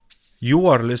You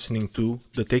are listening to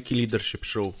the Techie Leadership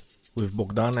Show with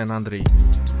Bogdan and Andrei.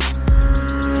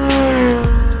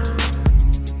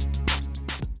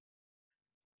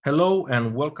 Hello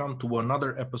and welcome to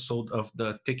another episode of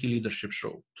the Techie Leadership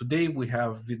Show. Today we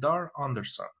have Vidar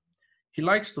Andersson. He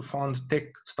likes to fund tech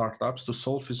startups to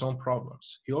solve his own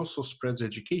problems. He also spreads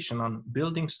education on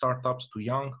building startups to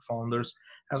young founders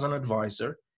as an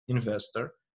advisor,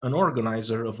 investor, an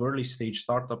organizer of early-stage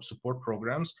startup support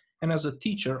programs, and as a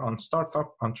teacher on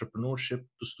startup entrepreneurship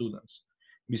to students.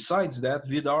 Besides that,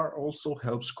 Vidar also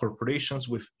helps corporations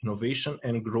with innovation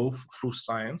and growth through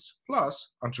science,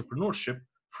 plus entrepreneurship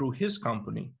through his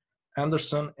company,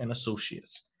 Andersson and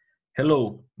Associates.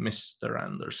 Hello, Mr.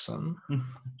 Andersson.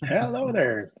 Hello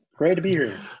there. Great to be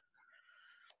here.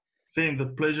 Saying the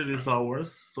pleasure is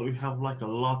ours. So you have like a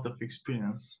lot of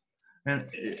experience, and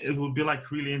it will be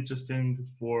like really interesting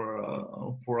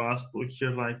for us to hear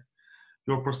like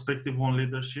your perspective on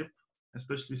leadership,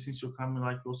 especially since you're coming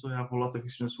like you also have a lot of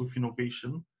experience with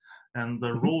innovation and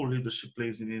the role leadership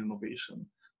plays in innovation.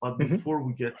 But before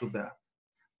we get to that,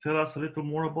 tell us a little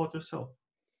more about yourself.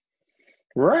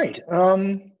 Right.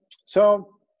 So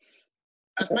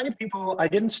as many people, I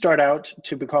didn't start out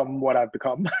to become what I've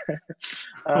become.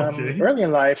 Early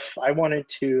in life, I wanted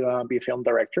to be a film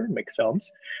director and make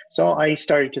films. So I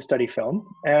started to study film.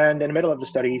 And in the middle of the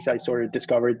studies, I sort of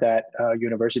discovered that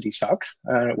university sucks.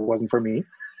 It wasn't for me.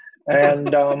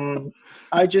 And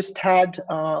I just had,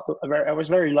 I was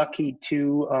very lucky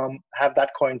to have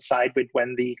that coincide with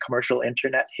when the commercial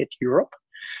internet hit Europe.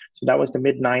 So that was the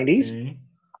mid-90s. Okay.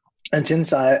 And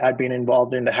since I'd been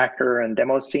involved in the hacker and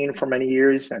demo scene for many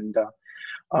years and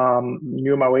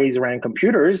knew my ways around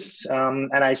computers, and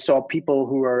I saw people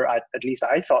who were, at least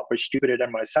I thought, were stupider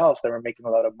than myself, that were making a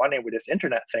lot of money with this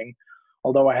internet thing,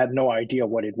 although I had no idea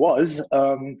what it was,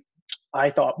 I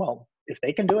thought, well, if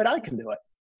they can do it, I can do it.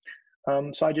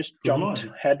 So I just jumped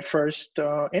headfirst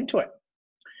into it.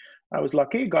 I was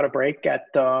lucky, got a break at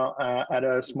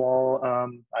a small, I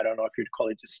don't know if you'd call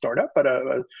it a startup, but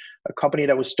a company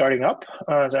that was starting up.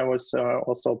 As I was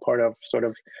also part of sort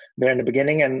of there in the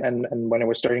beginning and when it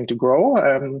was starting to grow.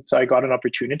 So I got an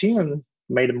opportunity and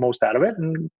made the most out of it.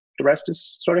 And the rest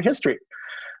is sort of history.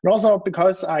 And also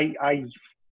because I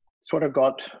sort of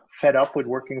got fed up with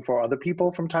working for other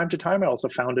people from time to time, I also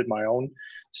founded my own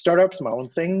startups, my own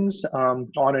things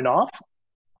on and off.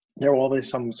 There were always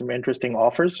some interesting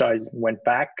offers. So I went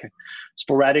back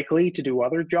sporadically to do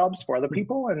other jobs for other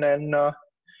people. And then,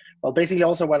 well, basically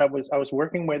also when I was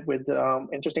working with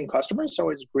interesting customers. So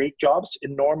it's great jobs,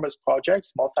 enormous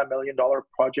projects, multi-million-dollar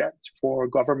projects for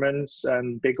governments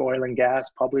and big oil and gas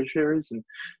publishers and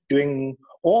doing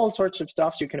all sorts of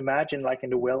stuff you can imagine, like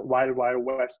in the wild, wild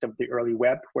west of the early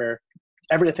web, where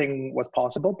everything was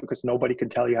possible because nobody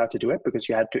could tell you how to do it because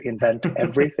you had to invent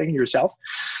everything yourself.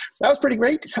 That was pretty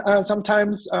great.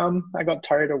 Sometimes I got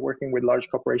tired of working with large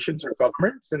corporations or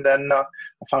governments, and then I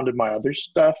founded my other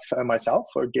stuff myself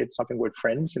or did something with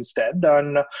friends instead.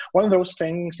 And one of those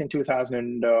things in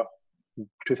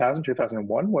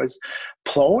 2001 was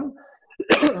Plone,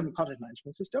 content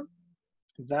management system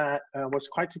that was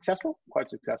quite successful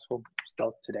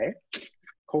still today.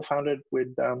 Co-founded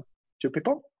with two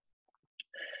people.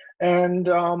 And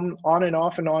on and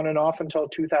off until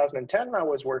 2010, I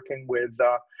was working with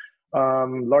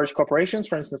large corporations.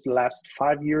 For instance, the last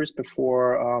 5 years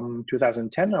before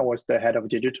 2010, I was the head of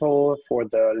digital for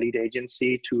the lead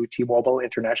agency to T-Mobile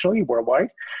internationally, worldwide.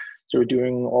 So we're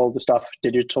doing all the stuff,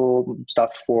 digital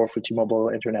stuff for T-Mobile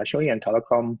internationally and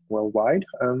telecom worldwide.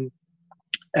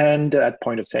 And at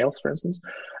point of sales, for instance.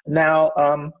 Now,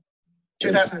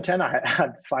 2010, I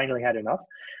had finally had enough.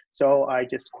 So I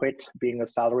just quit being a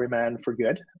salaryman for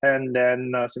good. And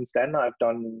then since then, I've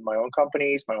done my own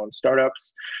companies, my own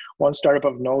startups. One startup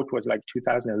of note was like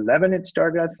 2011 it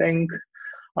started, I think. It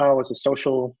was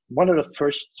one of the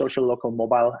first social local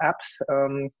mobile apps.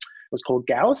 It was called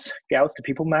Gauss, the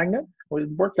people magnet. It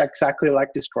worked exactly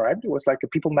like described. It was like a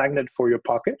people magnet for your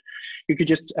pocket. You could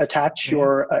just attach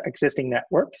your existing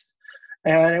networks.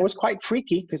 And it was quite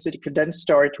freaky because it could then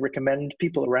start to recommend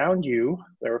people around you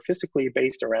that are physically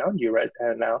based around you right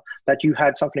now that you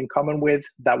had something in common with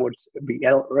that would be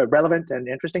relevant and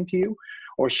interesting to you,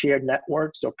 or shared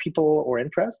networks or people or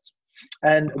interests.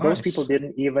 And those people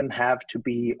didn't even have to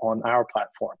be on our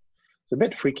platform. It's a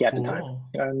bit freaky at the time.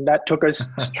 And that took us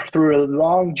through a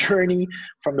long journey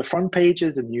from the front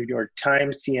pages of New York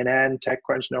Times, CNN,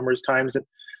 TechCrunch, Numbers Times,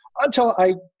 until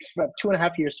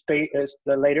 2.5 years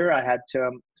later, I had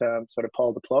to sort of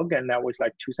pull the plug, and that was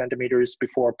like 2 centimeters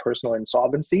before personal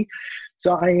insolvency.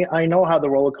 So I know how the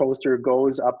roller coaster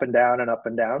goes up and down and up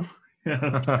and down.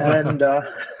 and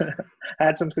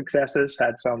had some successes,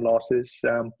 had some losses,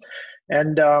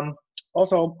 and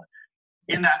also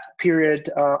in that period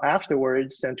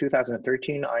afterwards, in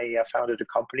 2013, I founded a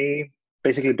company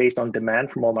basically based on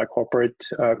demand from all my corporate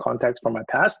contacts from my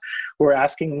past, who were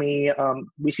asking me,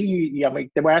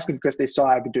 they were asking because they saw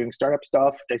I've been doing startup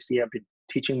stuff. They see I've been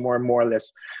teaching more and more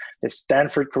this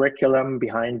Stanford curriculum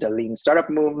behind the lean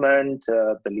startup movement,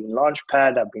 the lean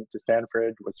launchpad. I've been to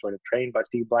Stanford, was sort of trained by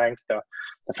Steve Blank, the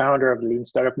founder of the lean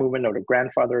startup movement, or the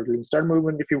grandfather of the lean startup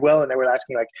movement, if you will. And they were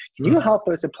asking like, can you help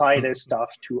us apply this stuff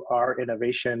to our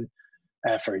innovation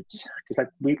efforts? Because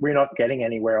like we're not getting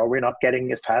anywhere, or we're not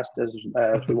getting as fast as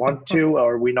we want to,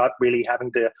 or we're not really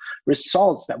having the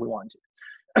results that we want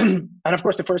to. And of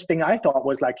course, the first thing I thought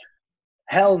was like,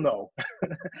 hell no.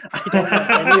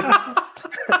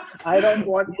 I don't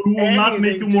want we will not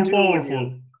make you more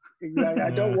powerful. Exactly. I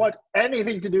don't want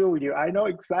anything to do with you. I know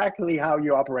exactly how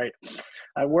you operate.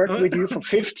 I worked with you for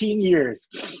 15 years.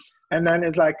 And then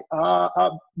it's like,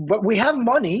 but we have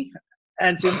money.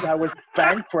 And since I was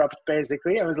bankrupt,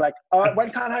 basically, I was like,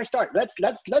 when can I start? Let's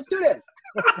do this.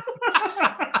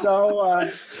 So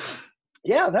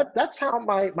yeah, that's how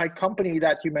my company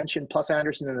that you mentioned, Plus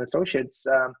Anderson and Associates,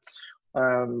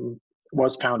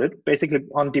 was founded, basically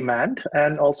on demand,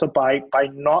 and also by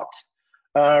not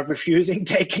refusing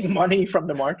taking money from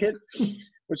the market,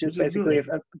 which is basically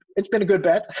it's been a good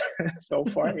bet so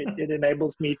far. It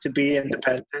enables me to be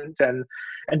independent and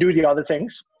do the other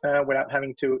things without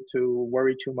having to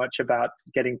worry too much about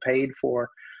getting paid for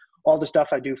all the stuff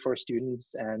I do for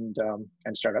students and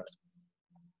startups,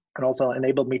 and also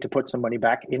enabled me to put some money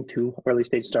back into early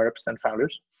stage startups and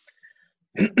founders.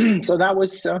 So that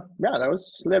was a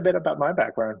little bit about my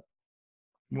background.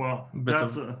 Wow, bit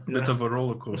of a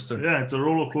roller coaster. Yeah, it's a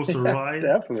roller coaster ride.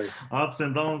 Definitely, ups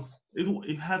and downs.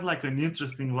 It had like an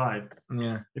interesting life.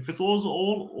 Yeah. If it was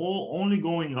all only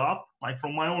going up, like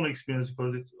from my own experience,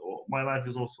 because my life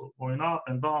is also going up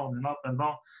and down and up and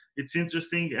down. It's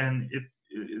interesting, and it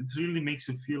really makes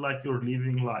you feel like you're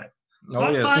living life.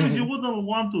 Sometimes you wouldn't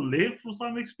want to live through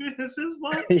some experiences,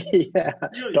 but yeah,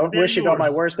 don't wish it on my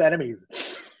worst enemies.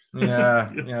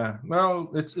 Yeah.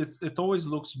 Well, it always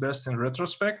looks best in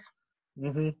retrospect.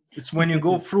 Mm-hmm. It's when you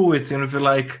go through it and you're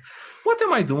like, what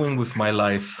am I doing with my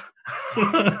life?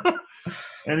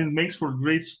 And it makes for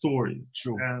great stories.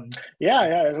 True. And yeah,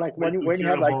 it's like when you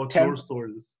have like 10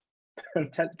 stories.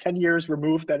 10 years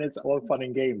removed, then it's all fun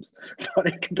and games, but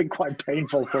it can be quite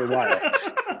painful for a while.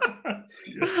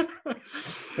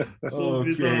 So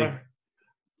Vidar,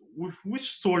 with which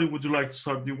story would you like to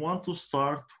start? Do you want to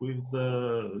start with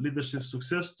the leadership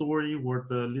success story or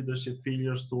the leadership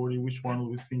failure story? Which one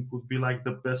would you think would be like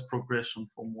the best progression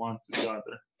from one to the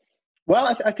other?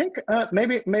 Well, I think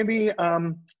maybe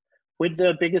with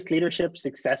the biggest leadership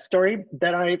success story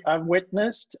that I've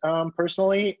witnessed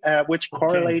personally, which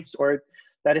correlates, or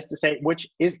that is to say, which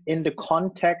is in the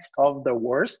context of the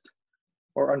worst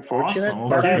or unfortunate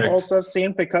that I've also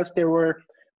seen, because there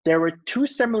were two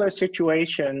similar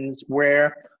situations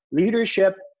where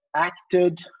leadership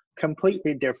acted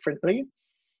completely differently,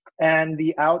 and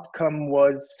the outcome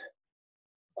was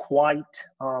quite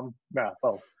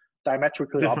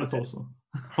diametrically different opposite. Also.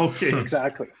 Okay.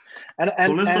 Exactly. And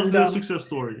so let's start with the success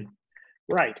story.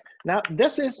 Right. Now,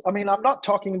 this is, I'm not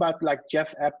talking about like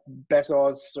Jeff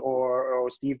Bezos or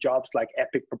Steve Jobs, like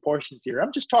epic proportions here.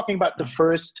 I'm just talking about the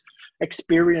first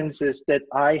experiences that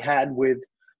I had with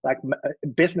like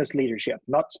business leadership,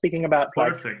 not speaking about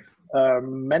Perfect. like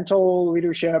mental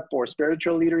leadership or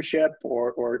spiritual leadership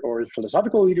or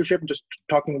philosophical leadership. I'm just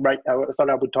talking I thought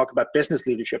I would talk about business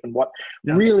leadership and what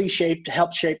really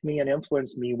helped shape me and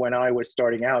influence me when I was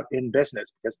starting out in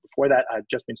business. Because before that, I'd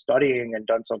just been studying and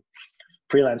done some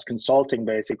freelance consulting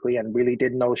basically, and really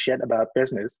didn't know shit about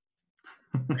business.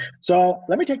 So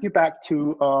let me take you back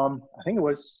to, I think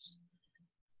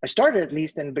I started at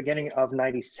least in the beginning of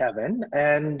 97,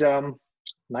 and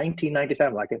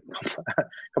 1997, like a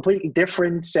completely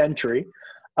different century.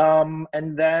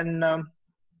 And then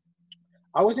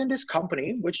I was in this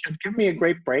company, which had given me a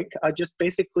great break. I just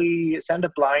basically sent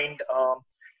a blind,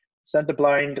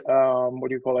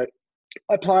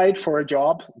 applied for a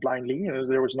job blindly.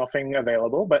 There was nothing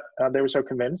available, but they were so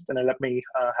convinced, and they let me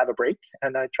have a break,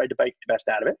 and I tried to make the best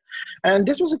out of it. And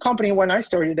this was a company, when I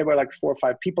started, there were like 4 or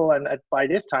 5 people, and by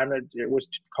this time, it was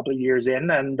a couple of years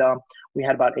in, and we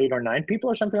had about 8 or 9 people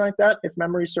or something like that, if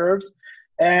memory serves.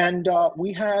 And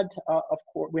we had, of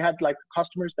course, we had like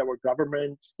customers that were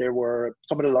governments. There were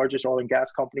some of the largest oil and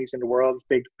gas companies in the world,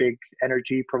 big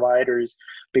energy providers,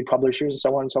 big publishers, and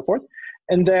so on and so forth.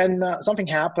 And then something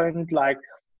happened, like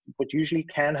what usually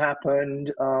can happen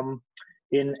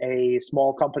in a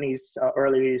small company's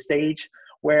early stage,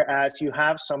 whereas you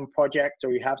have some projects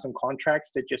or you have some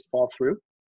contracts that just fall through,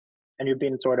 and you've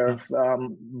been sort of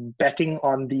betting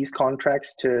on these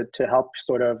contracts to help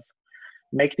sort of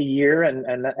make the year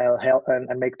and help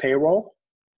and make payroll,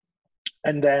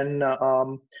 and then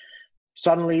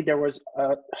suddenly there was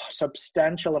a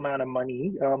substantial amount of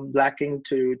money lacking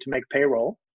to make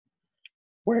payroll,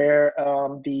 where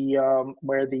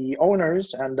the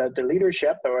owners and the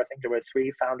leadership, or I think there were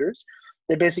 3 founders,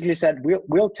 they basically said,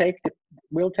 we'll take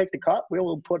the cut. We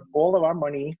will put all of our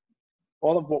money,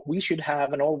 all of what we should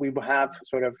have and all we will have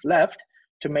sort of left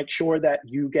to make sure that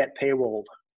you get payrolled.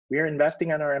 We're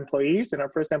investing in our employees, in our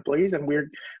first employees, and we're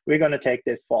going to take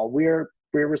this fall. We're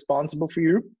responsible for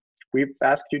you. We've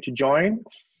asked you to join,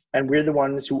 and we're the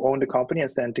ones who own the company and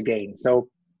stand to gain. So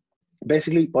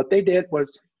basically what they did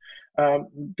was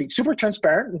be super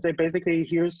transparent and say, basically,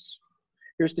 here's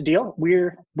the deal.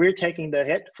 We're taking the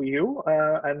hit for you,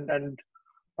 and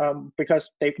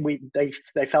because they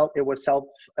felt it was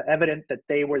self-evident that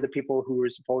they were the people who were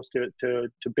supposed to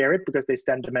bear it, because they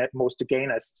stand the most to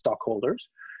gain as stockholders.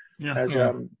 Yes.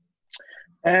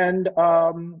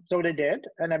 So they did,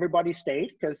 and everybody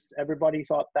stayed because everybody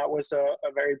thought that was a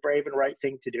very brave and right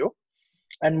thing to do.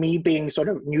 And me being sort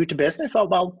of new to business, I thought,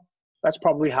 well, that's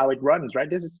probably how it runs, right?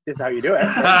 This is how you do it.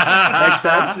 Right? Makes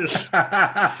sense.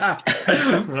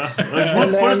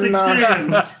 Good first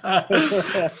experience.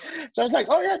 So I was like,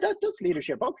 oh yeah, that's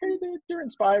leadership. Okay, they're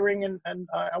inspiring, and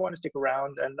I want to stick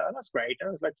around, and that's great.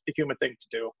 That was like the human thing to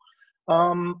do.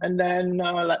 And then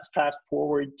let's fast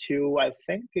forward to, I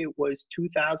think it was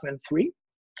 2003.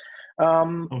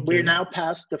 Okay. We're now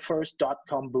past the first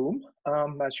 .com boom.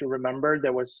 As you remember,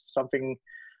 there was something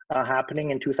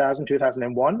happening in 2000,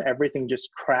 2001. Everything just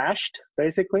crashed,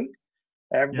 basically.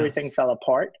 Everything fell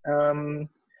apart.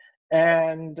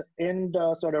 And in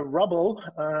the sort of rubble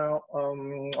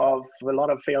of a lot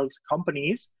of failed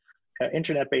companies,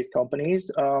 internet-based companies,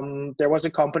 there was a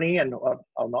company, and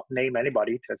I'll not name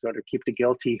anybody to sort of keep the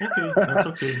guilty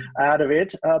out of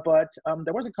it, but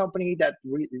there was a company that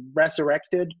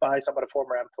resurrected by some of the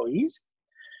former employees.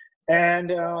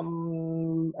 And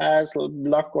as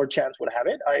luck or chance would have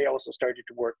it, I also started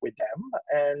to work with them.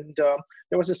 And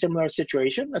there was a similar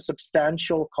situation. A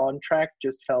substantial contract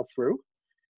just fell through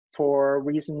for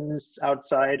reasons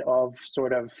outside of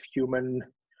sort of human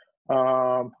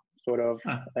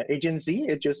agency.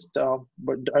 It just, a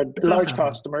large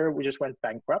customer, we just went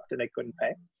bankrupt and they couldn't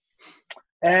pay.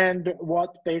 And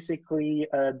what basically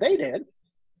they did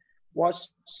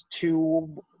was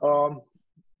to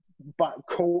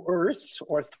coerce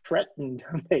or threatened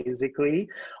basically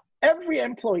every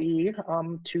employee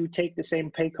to take the same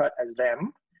pay cut as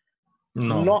them.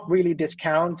 No. Not really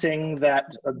discounting that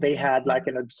they had like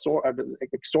an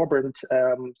exorbitant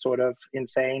sort of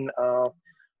insane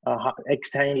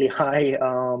extremely high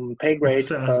pay grade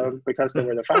because they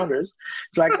were the founders.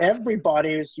 It's like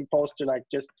everybody is supposed to like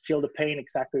just feel the pain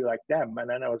exactly like them. And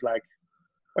then I was like,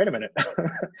 wait a minute,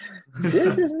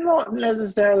 this is not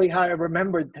necessarily how I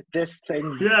remembered this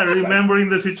thing. Yeah, remembering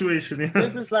the situation. Yeah.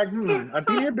 This is like, I've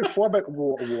been here before, but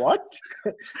what?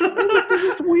 This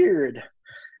is weird.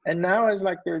 And now it's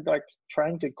like they're like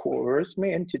trying to coerce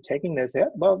me into taking this hit.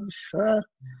 Well,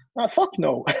 fuck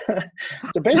no.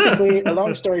 So basically, a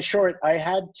long story short, I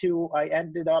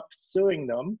ended up suing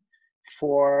them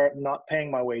for not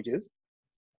paying my wages.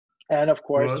 And of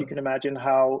course, you can imagine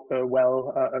how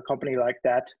well a company like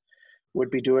that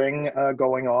would be doing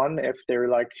going on if they're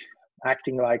like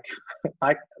acting like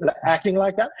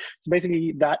that. So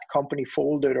basically, that company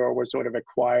folded or was sort of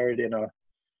acquired in a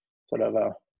sort of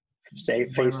a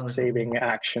face-saving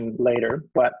action later.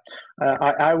 But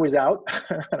I was out,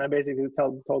 and I basically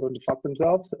told them to fuck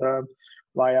themselves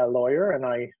via a lawyer, and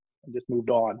I just moved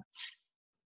on.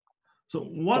 So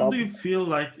what do you feel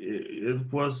like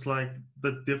it was like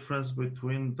the difference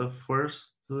between the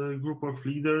first group of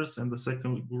leaders and the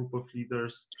second group of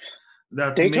leaders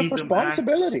that they made took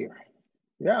responsibility?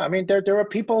 Yeah, I mean, there are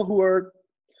people who are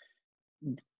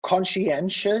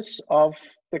conscientious of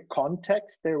the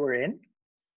context they were in.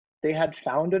 They had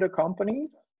founded a company.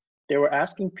 They were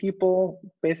asking people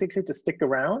basically to stick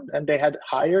around, and they had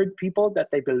hired people that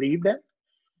they believed in.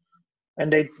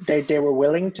 And they were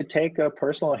willing to take a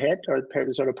personal hit or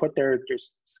sort of put their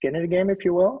skin in the game, if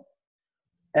you will.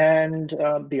 And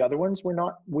the other ones were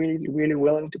not really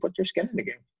willing to put their skin in the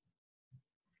game.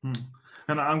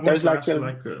 And I'm going to ask you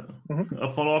a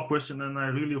follow-up question, and I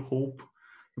really hope,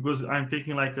 because I'm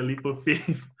taking like a leap of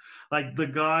faith, like the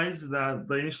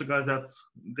initial guys that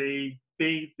they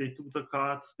paid, they took the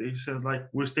cut, they said like,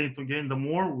 we're staying to gain the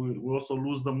more, we also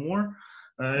lose the more,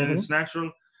 and it's natural.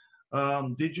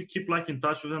 Did you keep like in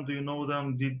touch with them? Do you know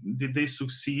them? Did they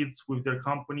succeed with their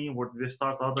company, or did they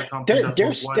start other companies that They're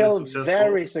were widely still successful?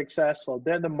 very successful.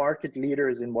 They're the market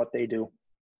leaders in what they do.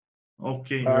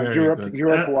 Okay. Very good.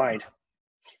 Europe wide.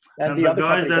 And the other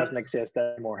guys company doesn't exist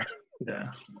anymore.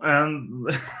 Yeah, and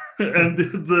and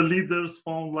did the leaders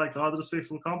found like other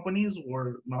successful companies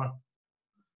or not?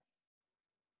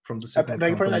 From the second Beg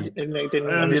your pardon, I company. didn't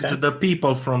And understand. The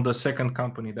people from the second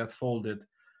company that folded,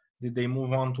 did they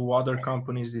move on to other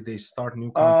companies? Did they start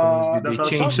new companies? Did they That are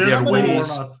change their successful or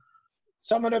ways? not?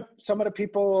 Some of the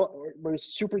people were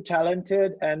super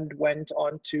talented and went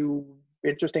on to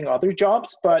interesting other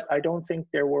jobs, but I don't think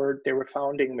they were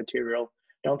founding material.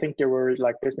 I don't think they were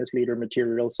like business leader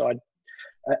material. So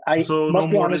I So must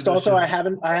no be more honest. Also,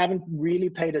 leadership. I haven't really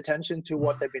paid attention to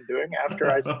what they've been doing after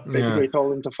I Yeah. basically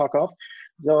told them to fuck off.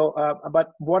 So,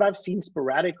 but what I've seen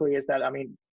sporadically is that, I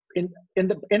mean, in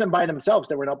and by themselves,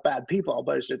 they were not bad people,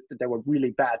 but it's just that they were really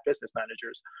bad business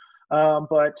managers.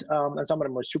 And some of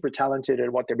them were super talented at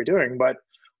what they were doing, but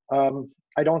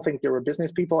I don't think they were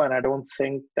business people, and I don't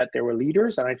think that they were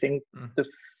leaders. And I think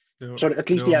sort of at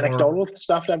least the anecdotal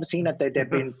stuff that I've seen, that they've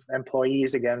been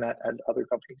employees again at other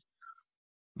companies.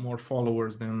 More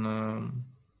followers than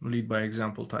lead by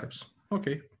example types.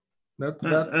 Okay, that's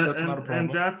not a problem.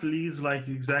 And that leads like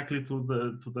exactly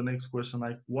to the next question.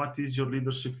 Like, what is your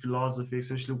leadership philosophy?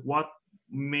 Essentially, what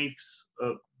makes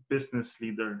a business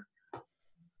leader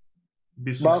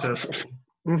be successful?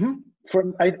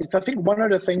 I think one of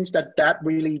the things that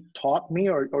really taught me,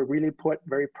 or really put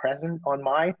very present on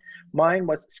my mind,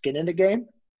 was skin in the game.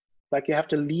 Like, you have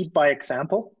to lead by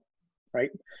example,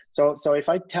 right? So if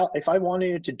I wanted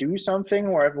you to do something,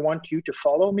 or I want you to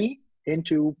follow me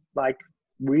into like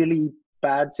really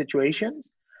bad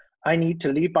situations, I need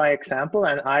to lead by example,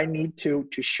 and I need to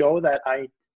show that I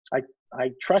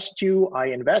trust you, I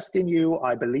invest in you,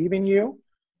 I believe in you.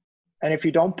 And if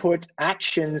you don't put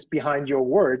actions behind your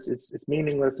words, it's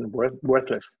meaningless and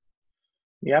worthless.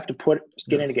 You have to put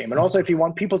skin in the game. And also, if you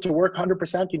want people to work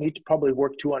 100%, you need to probably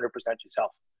work 200%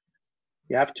 yourself.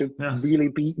 You have to really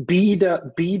be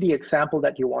the example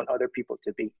that you want other people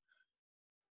to be.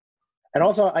 And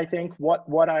also, I think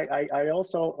what I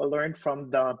also learned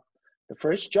from the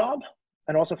first job,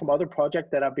 and also from other projects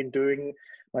that I've been doing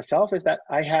myself, is that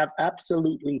I have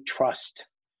absolutely trust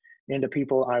in the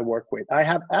people I work with. I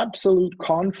have absolute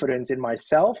confidence in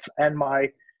myself and my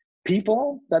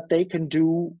people that they can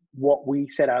do what we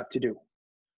set out to do.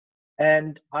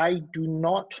 And I do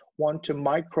not want to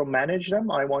micromanage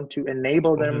them. I want to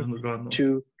enable them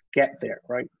to get there,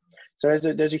 right? So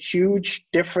there's a huge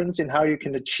difference in how you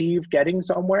can achieve getting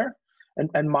somewhere.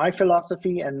 And my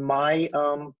philosophy and my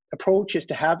approach is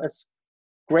to have as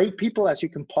great people as you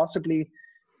can possibly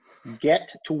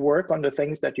get to work on the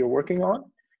things that you're working on,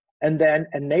 and then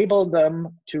enable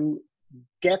them to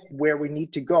get where we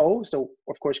need to go. So,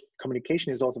 of course,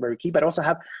 communication is also very key, but also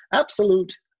have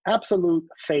absolute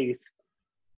faith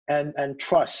and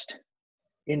trust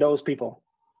in those people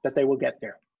that they will get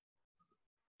there.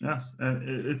 Yes,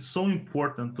 and it's so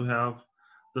important to have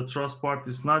the trust part.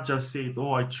 It's not just say it,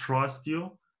 oh, I trust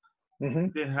you.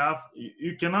 They have,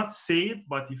 you cannot say it,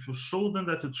 but if you show them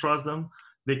that you trust them,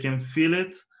 they can feel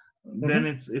it. Then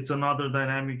it's another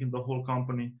dynamic in the whole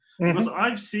company. Because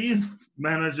I've seen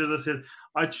managers that said,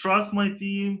 I trust my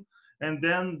team, and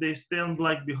then they stand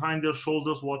like behind their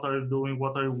shoulders, what are you doing,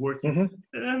 what are you working?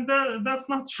 And that's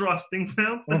not trusting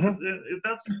them.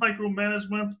 That's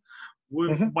micromanagement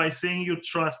by saying you're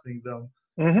trusting them.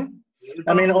 It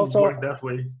doesn't work that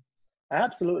way.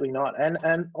 Absolutely not.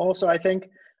 And also, I think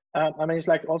I mean, it's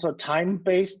like also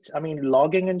time-based, I mean,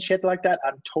 logging and shit like that,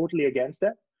 I'm totally against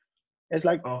it. It's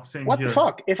like, what the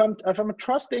fuck? If I'm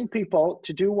trusting people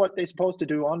to do what they're supposed to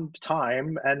do on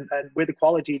time and with the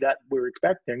quality that we're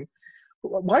expecting,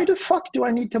 why the fuck do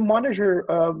I need to monitor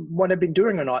what I've been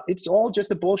doing or not? It's all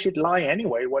just a bullshit lie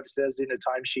anyway, what it says in a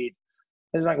timesheet.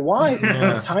 It's like, why?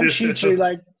 Timesheets are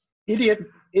like, idiot.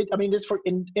 I mean, this for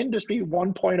industry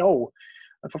 1.0.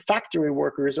 For factory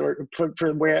workers, or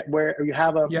for where you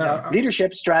have a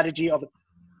leadership strategy of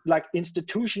like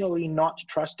institutionally not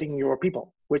trusting your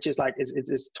people, which is like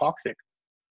is toxic.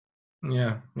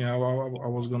 I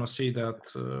was gonna say that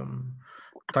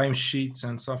timesheets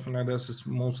and something like this is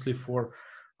mostly for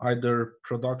either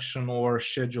production or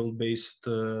schedule based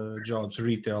jobs,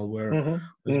 retail, where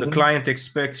if the client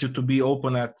expects you to be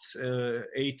open at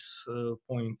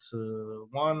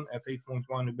 8.1, at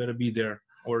 8.1 you better be there,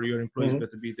 or your employees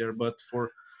better be there. But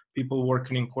for people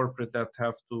working in corporate that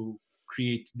have to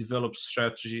develop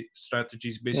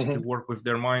strategies, basically work with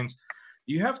their minds,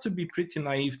 you have to be pretty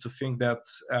naive to think that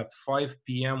at 5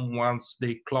 p.m. once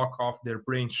they clock off, their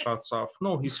brain shuts off.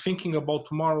 No, he's thinking about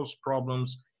tomorrow's problems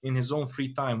in his own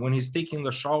free time. When he's taking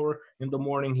a shower in the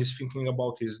morning, he's thinking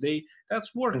about his day. That's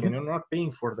work, and you're not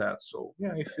paying for that. So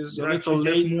yeah, if it's a little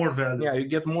late, more value. yeah, you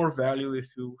get more value if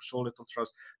you show little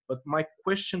trust. But my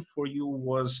question for you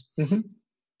was,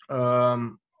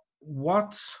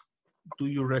 what do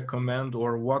you recommend,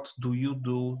 or what do you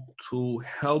do to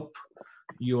help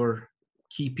your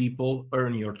key people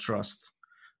earn your trust?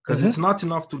 Because it's not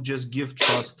enough to just give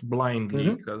trust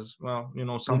blindly, because, well, you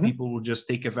know, some people will just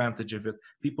take advantage of it.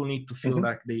 People need to feel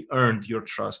like they earned your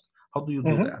trust. How do you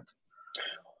do that?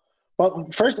 Well,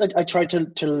 first, I try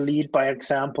to lead by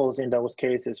examples in those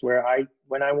cases where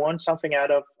when I want something out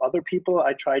of other people,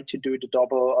 I try to do the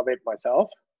double of it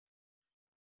myself.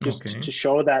 Just to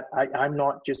show that I'm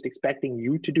not just expecting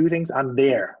you to do things, I'm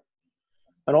there.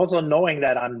 And also knowing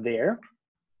that I'm there.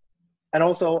 And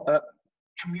also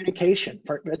communication.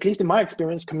 At least in my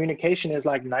experience, communication is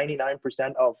like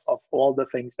 99% of all the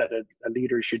things that a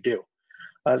leader should do.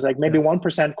 It's like maybe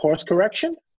 1% course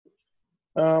correction,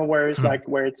 where it's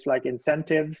like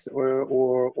incentives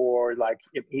or like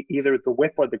either the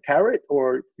whip or the carrot,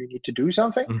 or you need to do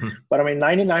something. But I mean,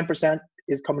 99%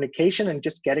 is communication and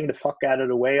just getting the fuck out of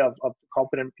the way of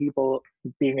competent people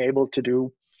being able to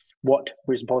do what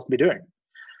we're supposed to be doing.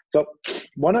 So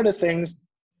one of the things,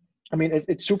 I mean,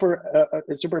 it's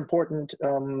super important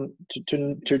to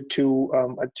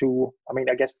I mean,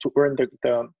 I guess to earn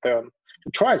the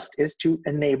trust is to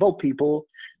enable people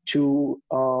to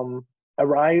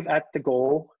arrive at the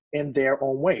goal in their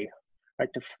own way,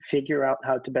 right? To figure out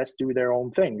how to best do their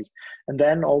own things, and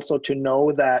then also to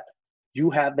know that you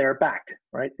have their back,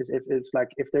 right? It's like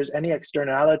if there's any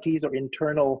externalities or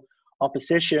internal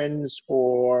oppositions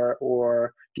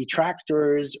or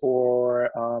detractors or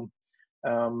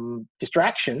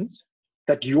distractions,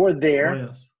 that you're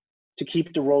there to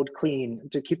keep the road clean,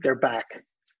 to keep their back.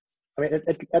 I mean,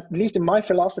 at least in my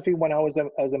philosophy, when I was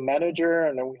as a manager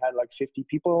and then we had like 50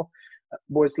 people,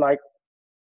 was like,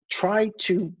 try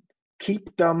to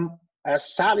keep them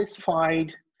as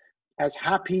satisfied, as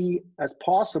happy as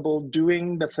possible,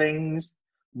 doing the things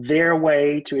their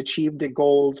way to achieve the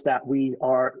goals that we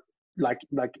are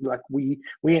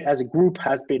we as a group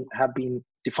have been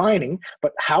defining.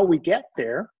 But how we get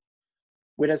there,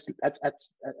 with us,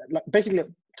 basically,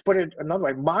 to put it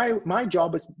another way, my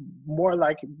job is more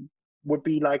like would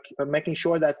be like making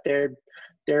sure that they're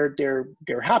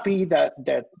happy,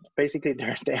 that basically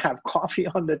they have coffee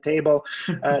on the table,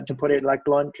 to put it like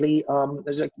bluntly,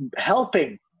 there's like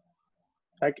helping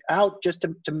like out just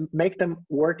to make them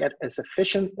work as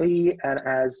efficiently and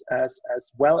as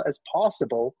well as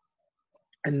possible,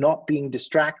 and not being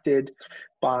distracted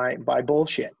by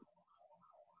bullshit.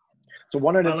 So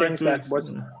one of the things that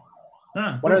was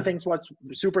one of the things what's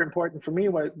super important for me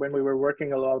when we were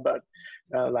working a lot about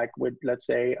like with, let's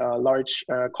say, large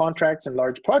contracts and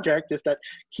large projects, is that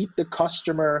keep the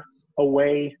customer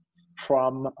away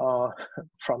from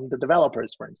the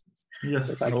developers, for instance.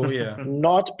 Yes. Like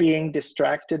not being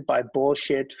distracted by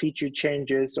bullshit feature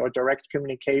changes or direct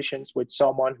communications with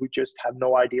someone who just have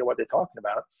no idea what they're talking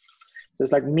about. So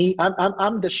it's like me,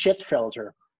 I'm the shit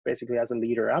filter, basically, as a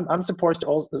leader. I'm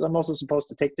also supposed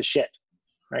to take the shit,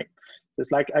 right? So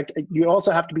it's like you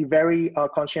also have to be very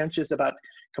conscientious about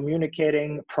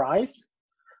communicating price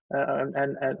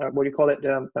and what do you call it,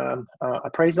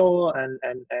 appraisal and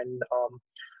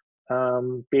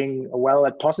being well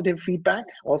at positive feedback,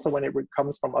 also when it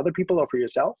comes from other people or for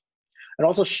yourself, and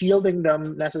also shielding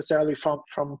them necessarily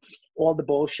from all the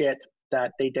bullshit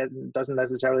that they doesn't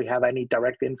necessarily have any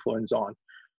direct influence on.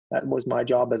 That was my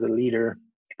job as a leader,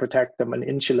 to protect them and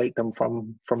insulate them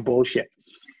from bullshit.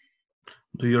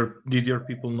 Did your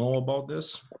people know about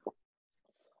this?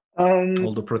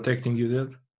 All the protecting you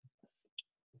did?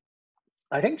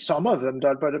 I think some of them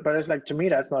did, but it's like, to me,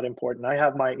 that's not important. I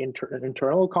have my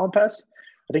internal compass.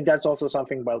 I think that's also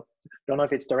something, well, I don't know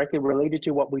if it's directly related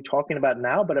to what we're talking about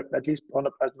now, but at least on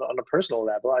a personal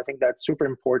level, I think that's super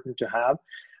important to have.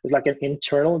 It's like an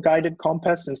internal guided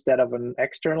compass instead of an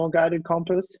external guided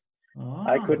compass.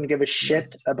 I couldn't give a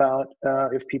shit about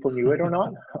if people knew it or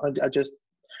not. I just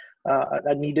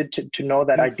I needed to know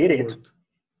that I did it.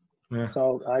 Yeah.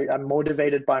 So I'm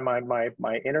motivated by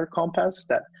my inner compass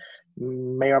that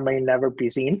may or may never be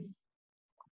seen,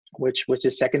 which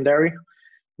is secondary.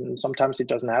 And sometimes it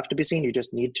doesn't have to be seen. You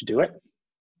just need to do it.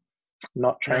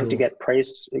 Not trying to get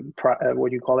praise, what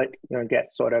do you call it? You know,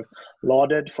 get sort of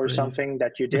lauded for something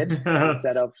that you did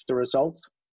instead of the results.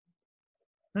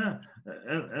 Yeah,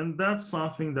 and that's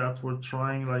something that we're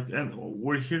trying, like, and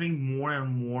we're hearing more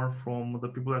and more from the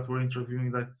people that we're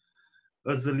interviewing, that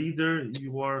as a leader,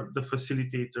 you are the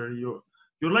facilitator.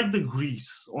 You're like the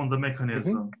grease on the Hmm.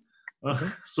 mechanism. Hmm.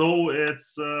 So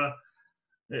it's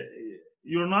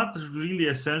you're not really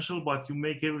essential, but you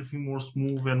make everything more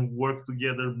smooth and work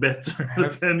together better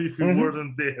Have than if you Hmm.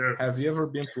 weren't there. Have you ever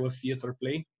been to a theater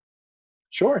play?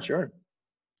 Sure, sure.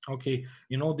 Okay,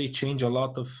 you know they change a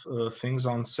lot of things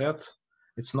on set.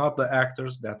 It's not the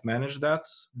actors that manage that,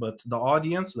 but the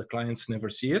audience, the clients never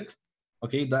see it.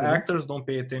 Okay, the Hmm. actors don't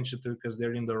pay attention to it because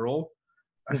they're in the role.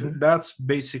 I think Hmm. that's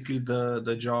basically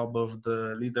the job of the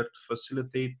leader, to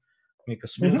facilitate, make a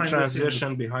smooth Hmm. Behind the transition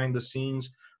scenes. behind the scenes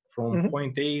from Hmm.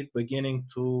 point A beginning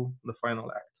to the final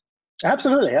act.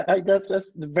 Absolutely.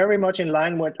 That's very much in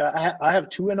line with. I have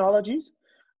two analogies.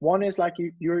 One is like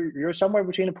you're somewhere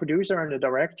between a producer and a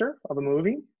director of a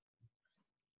movie,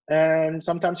 and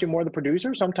sometimes you're more the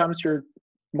producer, sometimes you're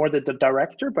more the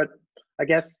director. But I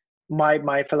guess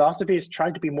my philosophy is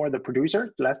trying to be more the producer.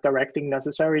 Less directing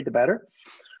necessary, the better.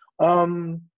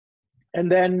 Um, and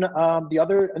then the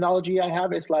other analogy I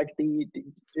have is like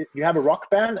you have a rock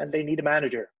band and they need a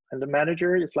manager, and the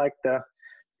manager is like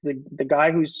the guy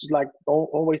who's like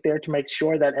always there to make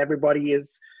sure that everybody is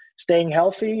staying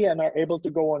healthy and are able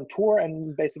to go on tour,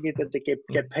 and basically that they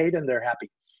get paid and they're happy.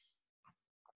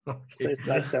 So Okay. it's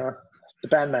like the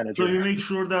band So manager. you make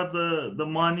sure that the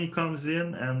money comes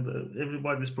in and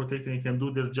everybody's protected and can do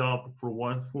their job for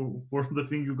what for the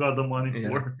thing you got the money Yeah,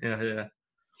 for. yeah, yeah.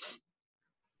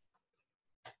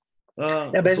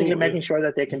 Yeah, basically So making sure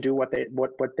that they can do what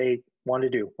they want to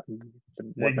do, and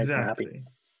what makes them happy. exactly.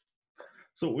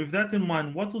 So with that in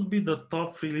mind, what would be the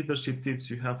top 3 leadership tips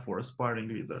you have for aspiring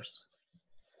leaders?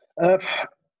 Uh,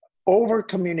 Over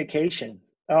communication.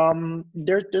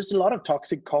 There's a lot of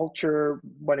toxic culture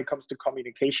when it comes to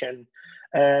communication,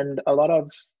 and a lot of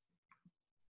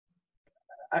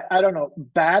I don't know,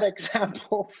 bad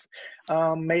examples.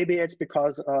 Maybe it's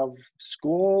because of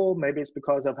school. Maybe it's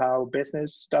because of how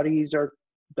business studies are,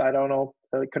 I don't know,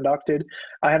 conducted.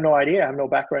 I have no idea. I have no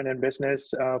background in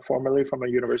business, formerly from a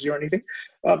university or anything.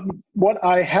 What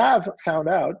I have found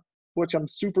out, which I'm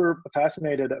super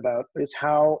fascinated about, is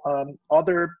how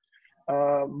other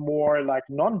more like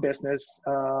non-business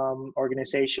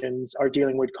organizations are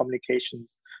dealing with communications,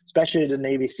 especially the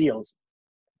Navy SEALs.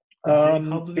 Okay,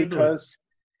 how do they do it? Because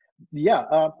yeah,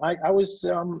 I was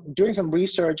doing some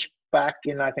research back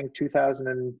in I think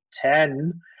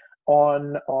 2010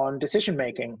 on decision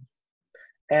making,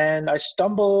 and I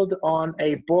stumbled on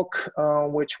a book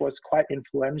which was quite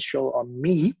influential on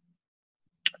me.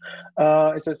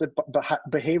 It's as a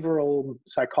behavioral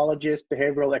psychologist,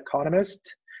 behavioral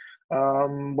economist,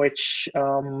 which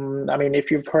I mean, if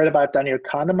you've heard about Daniel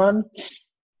Kahneman,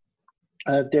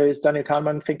 there's Daniel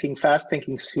Kahneman, Thinking Fast,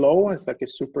 Thinking Slow. It's like a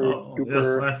super Oh yes,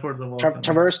 duper. I've heard about him.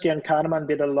 Tversky and Kahneman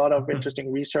did a lot of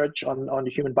interesting research on the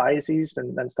human biases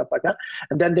and stuff like that.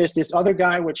 And then there's this other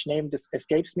guy, which name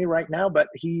escapes me right now, but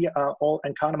he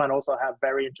and Kahneman also have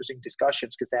very interesting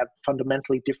discussions because they have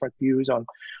fundamentally different views on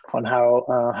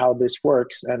how this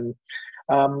works. And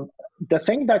the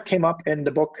thing that came up in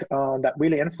the book that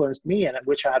really influenced me and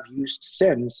which I have used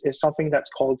since is something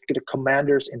that's called the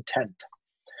commander's intent.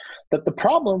 That the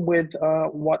problem with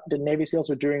what the Navy SEALs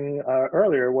were doing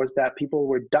earlier was that people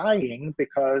were dying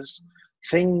because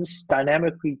things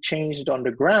dynamically changed on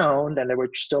the ground, and they were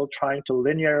still trying to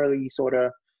linearly sort of,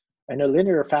 in a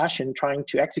linear fashion, trying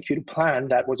to execute a plan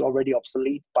that was already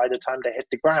obsolete by the time they hit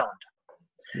the ground.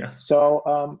 Yes.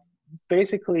 So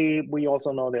basically, we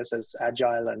also know this as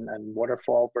agile and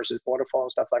waterfall versus waterfall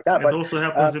and stuff like that. It But also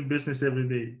happens in business every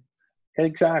day.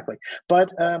 exactly.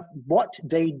 But what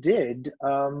they did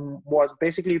was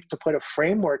basically to put a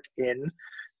framework in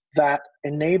that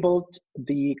enabled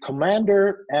the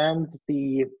commander and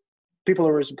the people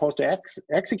who were supposed to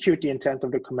execute the intent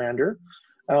of the commander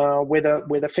with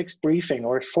a fixed briefing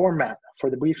or a format for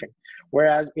the briefing.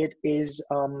 Whereas it is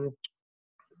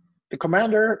the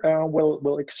commander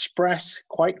will express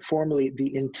quite formally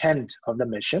the intent of the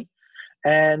mission,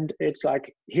 and it's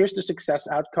like, here's the success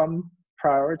outcome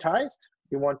prioritized.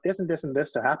 You want this and this and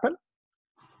this to happen.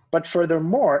 But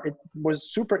furthermore, it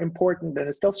was super important, and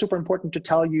it's still super important to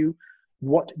tell you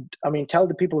tell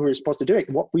the people who are supposed to do it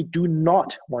what we do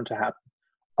not want to happen,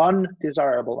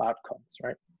 undesirable outcomes,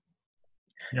 right?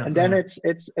 Yes. And then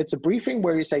it's a briefing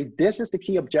where you say, this is the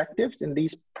key objectives in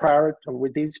these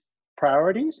with these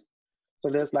priorities. So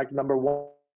there's like number one,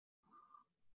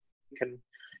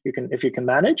 you can if you can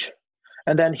manage.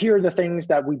 And then here are the things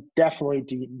that we definitely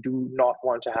do not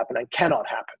want to happen and cannot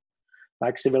happen,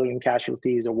 like civilian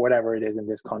casualties or whatever it is in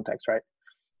this context, right?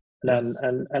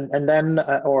 And then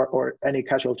or any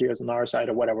casualties on our side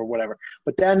or whatever.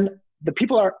 But then the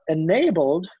people are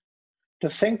enabled to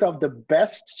think of the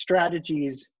best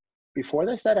strategies before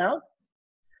they set out,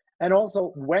 and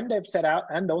also when they've set out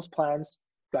and those plans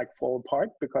like fall apart,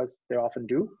 because they often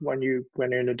do when you're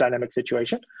in a dynamic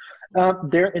situation.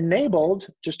 They're enabled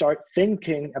to start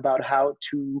thinking about how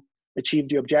to achieve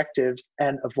the objectives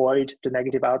and avoid the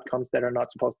negative outcomes that are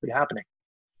not supposed to be happening,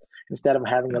 instead of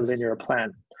having a linear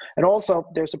plan. And also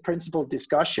there's a principled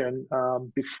discussion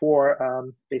before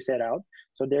they set out.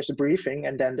 So there's a briefing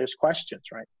and then there's questions,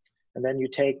 right? And then you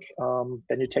take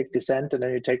dissent, and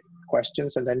then you take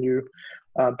questions, and then you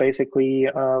basically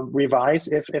revise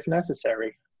if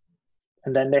necessary.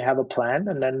 And then they have a plan,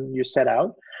 and then you set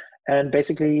out. And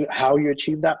basically how you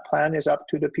achieve that plan is up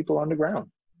to the people on the ground.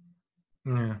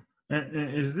 Yeah. And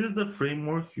is this the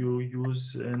framework you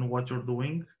use in what you're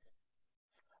doing?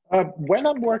 When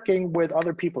I'm working with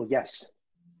other people, yes.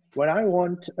 When I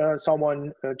want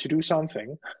someone to do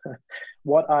something,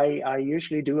 what I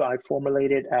usually do, I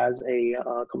formulate it as a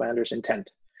commander's intent,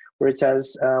 where it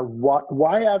says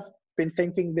why I've been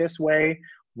thinking this way,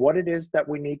 what it is that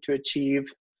we need to achieve,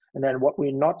 and then what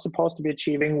we're not supposed to be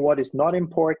achieving, what is not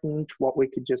important, what we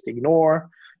could just ignore,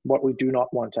 what we do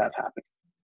not want to have happen.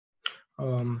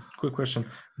 Quick question.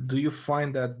 Do you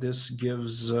find that this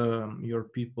gives your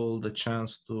people the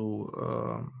chance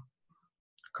to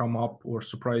come up or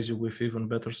surprise you with even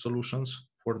better solutions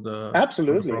for the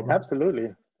Absolutely.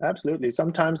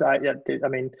 Sometimes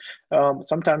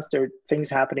sometimes there are things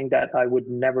happening that I would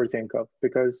never think of,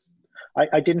 because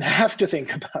I didn't have to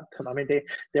think about them. I mean,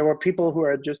 there were people who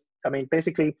are just,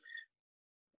 basically,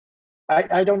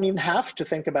 I don't even have to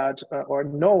think about or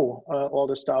know all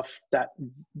the stuff that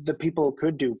the people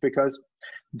could do, because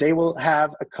they will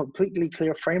have a completely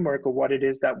clear framework of what it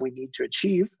is that we need to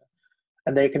achieve,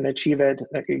 and they can achieve it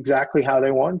exactly how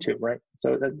they want to, right?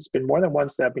 So it's been more than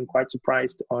once that I've been quite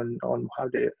surprised on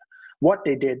what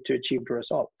they did to achieve the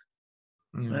result.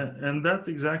 And that's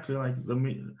exactly like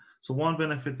so one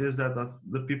benefit is that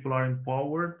the people are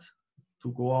empowered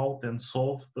to go out and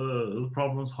solve the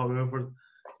problems, however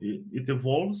it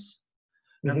evolves.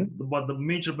 But the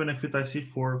major benefit I see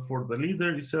for the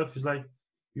leader itself is like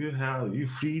you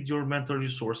freed your mental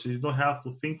resources. You don't have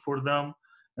to think for them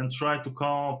and try to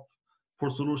come up for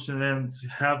solution and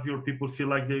have your people feel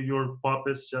like they're your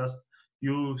puppets. Just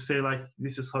you say like,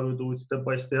 this is how you do it step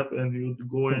by step, and you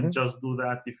go and just do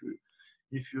that.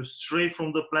 If you stray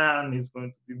from the plan, it's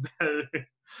going to be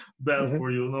bad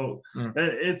for you. No,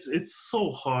 it's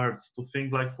so hard to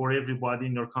think like for everybody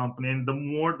in your company, and the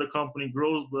more the company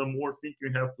grows, the more think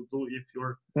you have to do if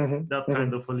you're that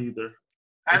kind of a leader.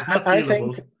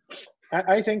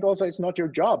 I think also it's not your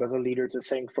job as a leader to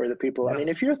think for the people. Yes. I mean,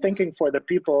 if you're thinking for the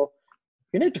people,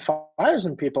 you need to fire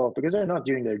some people because they're not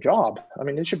doing their job. I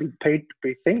mean, they should be paid to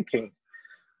be thinking.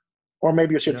 Or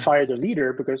maybe you should fire the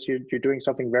leader because you're doing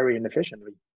something very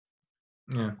inefficiently.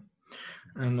 Yeah.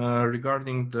 And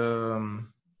regarding the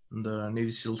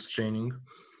Navy SEALs training,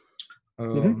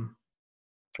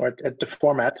 or at the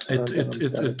format,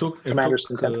 it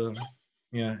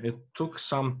took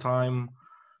some time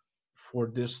for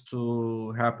this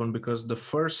to happen, because the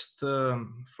first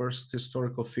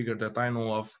historical figure that I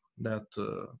know of that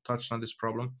touched on this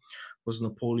problem was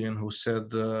Napoleon, who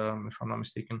said, if I'm not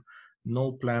mistaken,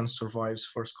 no plan survives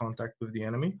first contact with the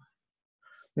enemy,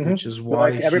 which is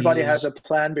why like everybody has a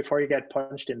plan before you get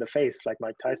punched in the face, like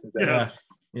Mike Tyson said.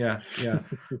 Yeah.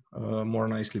 More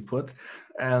nicely put.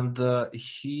 And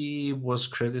he was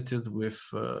credited with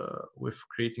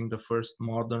creating the first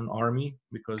modern army,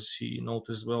 because he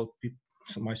noticed, well,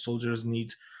 my soldiers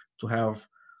need to have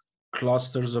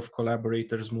clusters of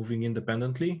collaborators moving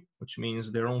independently, which means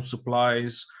their own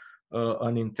supplies,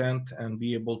 an intent, and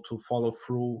be able to follow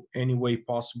through any way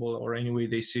possible or any way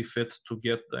they see fit to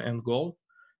get the end goal.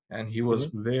 And he was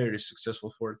very successful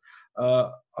for it.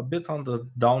 A bit on the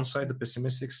downside, the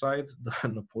pessimistic side, the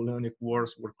Napoleonic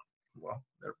Wars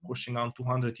they're pushing on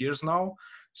 200 years now.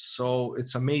 So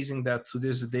it's amazing that to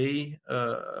this day,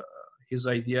 his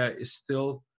idea is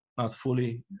still not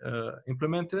fully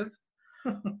implemented.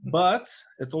 But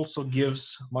it also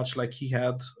gives, much like he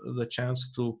had the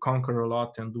chance to conquer a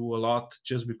lot and do a lot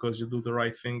just because you do the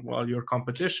right thing, while your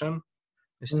competition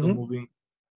is still moving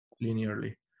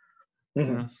linearly.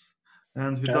 Yes.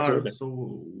 And Vidar,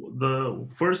 so the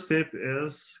first step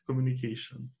is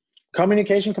communication.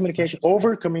 Communication,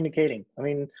 over communicating. I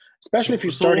mean, especially if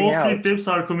you're starting out. All 3 tips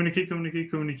are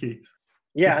communicate.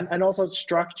 Yeah, and also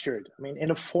structured. I mean,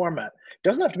 in a format. It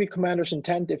doesn't have to be commander's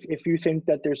intent if you think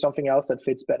that there's something else that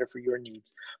fits better for your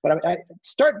needs. But I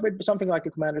start with something like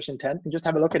a commander's intent and just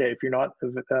have a look at it if you're not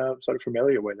sort of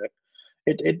familiar with it.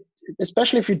 It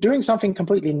especially if you're doing something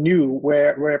completely new,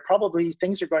 where probably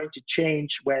things are going to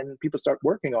change when people start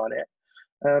working on it.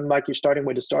 Like you're starting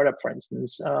with a startup, for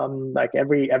instance, like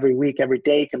every week, every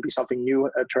day can be something new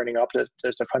turning up that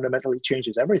fundamentally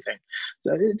changes everything.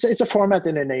 So it's a format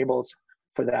that enables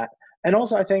for that. And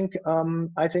also, I think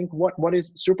what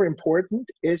is super important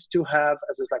is to have,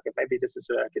 as it's like maybe this is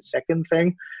like a second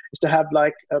thing, is to have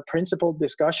like principled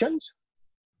discussions,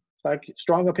 like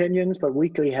strong opinions but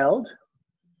weakly held.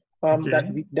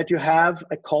 That you have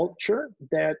a culture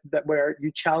that where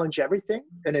you challenge everything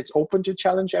and it's open to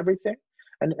challenge everything.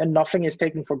 And nothing is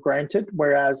taken for granted,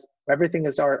 whereas everything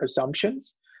is our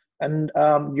assumptions. And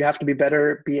you have to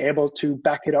be able to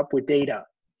back it up with data.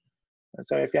 And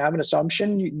so if you have an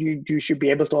assumption, you should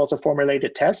be able to also formulate a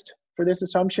test for this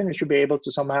assumption. You should be able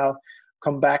to somehow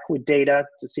come back with data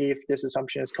to see if this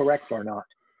assumption is correct or not.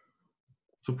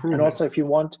 To prove and also, if you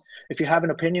have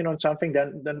an opinion on something,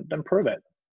 then prove it.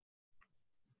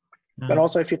 Yeah. But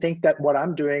also, if you think that what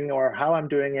I'm doing or how I'm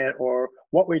doing it or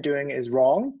what we're doing is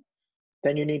wrong,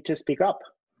 then you need to speak up.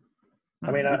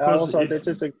 I mean, if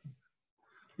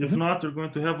not, you're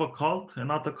going to have a cult and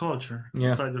not a culture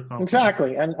inside your company.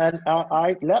 Exactly. And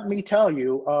let me tell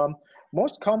you,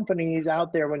 most companies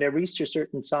out there, when they reach a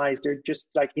certain size, they're just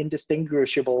like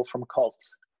indistinguishable from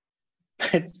cults.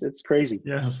 It's crazy.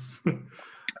 Yes.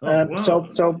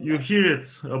 So you hear it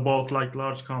about like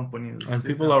large companies, and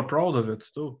people are proud of it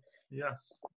too.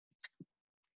 Yes.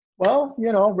 Well,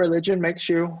 religion makes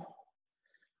you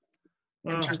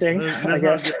interesting, I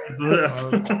guess.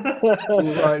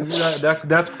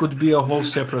 That could be a whole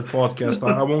separate podcast.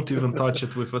 I won't even touch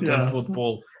it with a 10-foot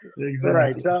pole. Exactly.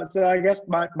 Right. So I guess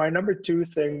my number two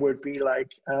thing would be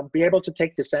like be able to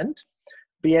take dissent,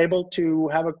 be able to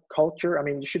have a culture. I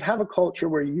mean, you should have a culture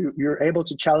where you're able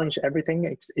to challenge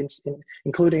everything,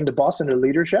 including the boss and the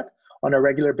leadership on a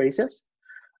regular basis.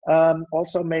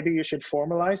 Also, maybe you should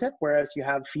formalize it, whereas you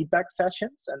have feedback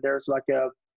sessions and there's like a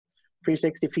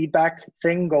 360 feedback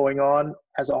thing going on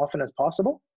as often as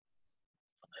possible.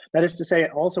 That is to say,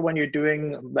 also when you're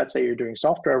doing, let's say you're doing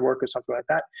software work or something like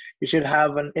that, you should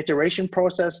have an iteration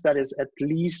process that is at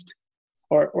least,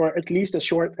 or at least as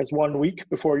short as 1 week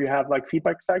before you have like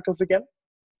feedback cycles again.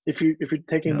 If you're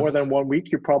taking more than 1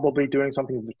 week, you're probably doing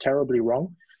something terribly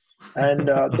wrong. And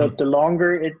the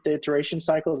longer the iteration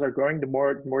cycles are going, the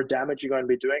more damage you're going to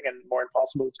be doing and more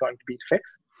impossible it's going to be to fix.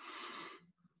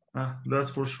 That's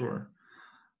for sure.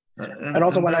 And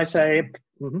also when I say,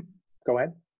 go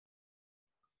ahead.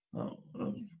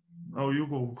 You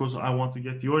go, because I want to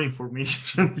get your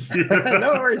information.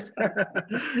 No worries.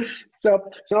 So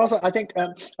also I think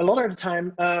a lot of the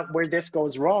time where this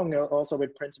goes wrong, also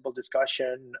with principled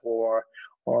discussion or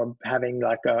having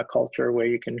like a culture where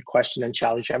you can question and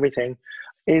challenge everything,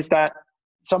 is that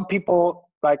some people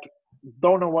like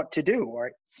don't know what to do,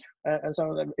 right? And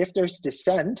so if there's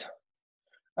dissent,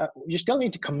 you still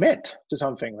need to commit to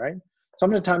something, right?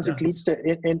 Some of the times it leads to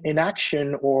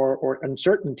inaction or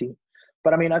uncertainty.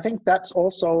 But I mean, I think that's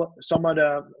also some of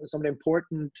the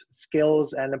important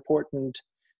skills and important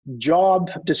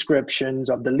job descriptions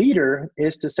of the leader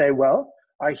is to say, well,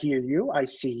 I hear you, I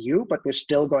see you, but we're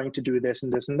still going to do this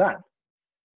and this and that.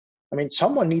 I mean,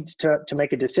 someone needs to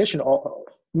make a decision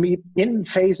in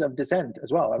phase of dissent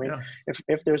as well. I mean,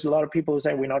 if there's a lot of people who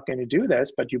say we're not going to do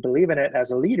this, but you believe in it as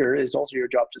a leader, it's also your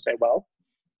job to say, well,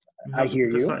 I hear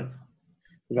you.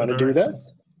 We're going to do this.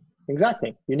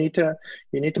 Exactly. You need to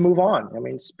move on. I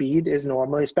mean, speed is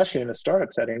normally, especially in a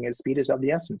startup setting, speed is of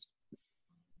the essence.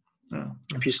 Yeah.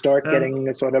 If you start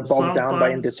getting sort of bogged down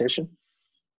by indecision.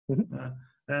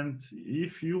 And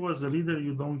if you as a leader,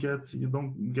 you don't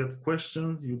get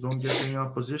questions, you don't get any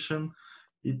opposition,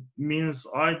 it means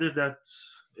either that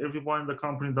everyone in the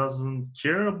company doesn't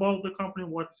care about the company,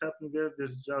 what's happening there, they're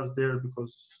just there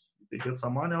because they get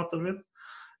some money out of it,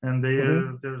 and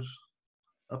they're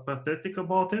apathetic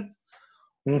about it,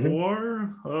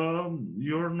 or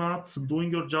you're not doing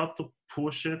your job to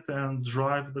push it and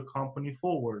drive the company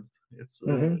forward. It's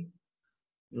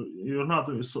you're not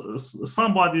doing,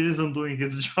 somebody isn't doing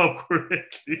his job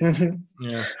correctly.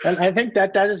 Yeah, and I think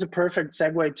that is a perfect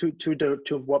segue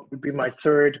to what would be my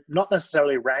third, not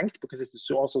necessarily ranked because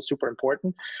it's also super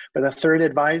important, but the third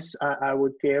advice I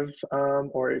would give,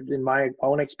 or in my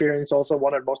own experience, also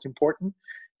one of the most important,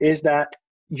 is that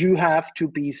you have to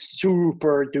be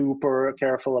super duper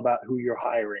careful about who you're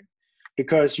hiring,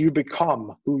 because you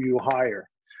become who you hire.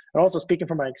 And also speaking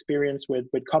from my experience with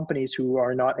companies who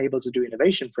are not able to do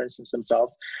innovation, for instance,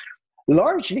 themselves,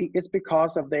 largely it's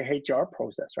because of their HR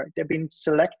process, right? They've been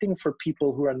selecting for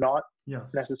people who are not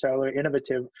Yes. necessarily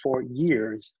innovative for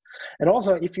years. And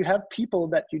also, if you have people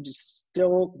that you just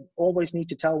still always need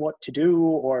to tell what to do,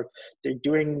 or they're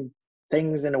doing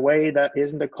things in a way that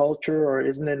isn't the culture or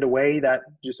isn't in the way that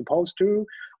you're supposed to,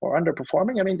 or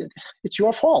underperforming, I mean, it's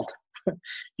your fault.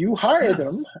 You hire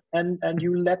them and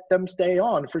you let them stay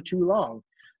on for too long.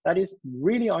 That is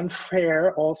really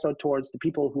unfair also towards the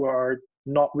people who are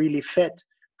not really fit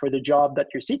for the job that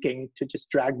you're seeking, to just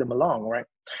drag them along, right?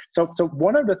 So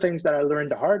one of the things that I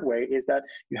learned the hard way is that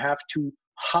you have to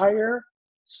hire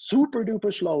super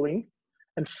duper slowly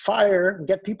and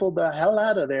get people the hell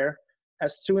out of there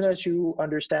as soon as you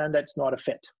understand that it's not a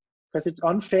fit. Because it's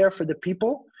unfair for the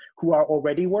people who are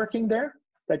already working there,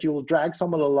 that you will drag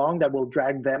someone along that will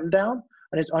drag them down.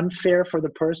 And it's unfair for the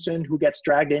person who gets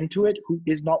dragged into it, who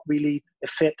is not really a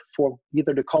fit for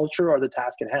either the culture or the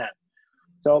task at hand.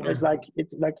 So it's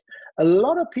like a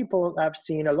lot of people I've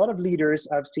seen, a lot of leaders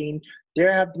I've seen, they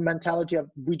have the mentality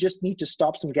of, we just need to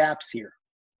stop some gaps here.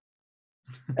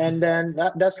 And then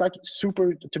that's like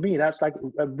super, to me, that's like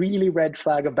a really red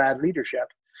flag of bad leadership,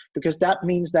 because that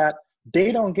means that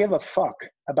they don't give a fuck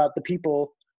about the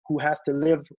people who has to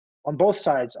live on both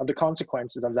sides of the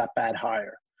consequences of that bad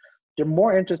hire. They're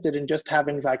more interested in just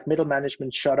having like middle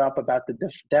management shut up about the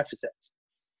deficits.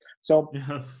 So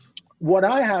yes. What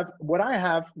I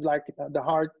have like the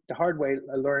hard way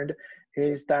I learned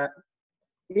is that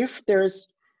if there's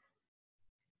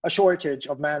a shortage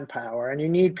of manpower and you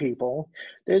need people,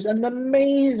 there's an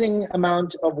amazing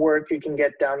amount of work you can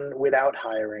get done without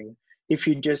hiring if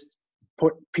you just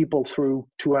put people through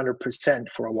 200%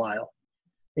 for a while,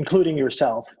 including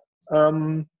yourself.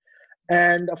 And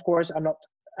of course, I'm not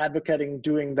advocating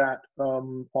doing that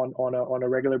on a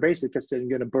regular basis, because they're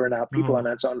going to burn out people, and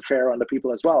that's unfair on the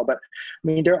people as well. But I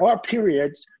mean, there are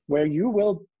periods where you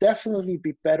will definitely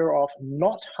be better off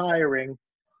not hiring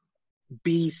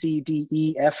B, C, D,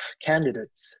 E, F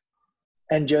candidates,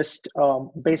 and just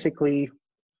basically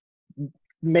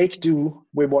make do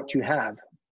with what you have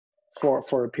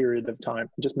for a period of time,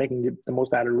 just making the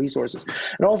most out of resources.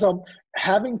 And also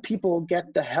having people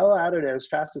get the hell out of there as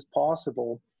fast as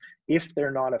possible if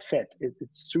they're not a fit.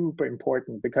 It's super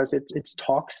important, because it's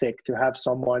toxic to have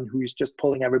someone who's just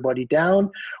pulling everybody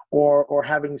down, or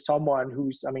having someone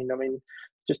who's, I mean,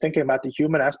 just thinking about the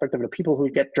human aspect of the people who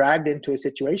get dragged into a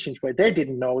situation where they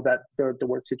didn't know that the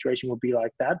work situation would be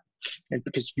like that, and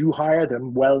because you hire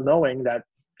them well knowing that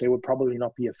they would probably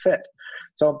not be a fit.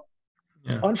 So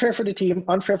unfair for the team,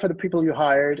 unfair for the people you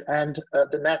hired, and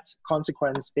the net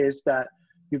consequence is that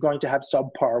you're going to have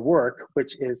subpar work,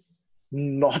 which is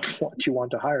not what you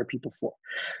want to hire people for.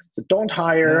 So don't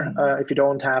hire if you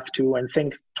don't have to, and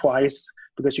think twice,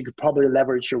 because you could probably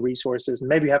leverage your resources.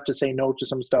 Maybe you have to say no to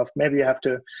some stuff. Maybe you have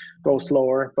to go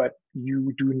slower, but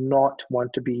you do not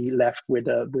want to be left with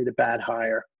a bad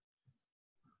hire.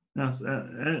 Yes,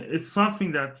 it's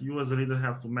something that you as a leader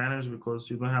have to manage, because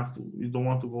you don't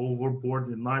want to go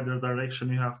overboard in either direction.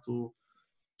 You have to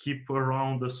keep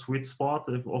around the sweet spot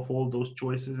of all those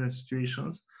choices and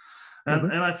situations.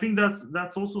 And I think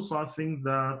that's also something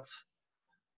that,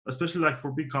 especially like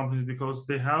for big companies, because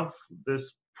they have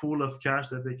this pool of cash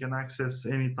that they can access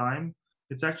anytime,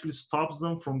 it actually stops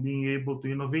them from being able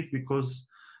to innovate, because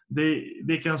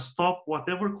they can stop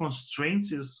whatever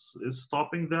constraints is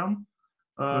stopping them.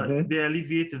 They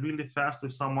alleviate it really fast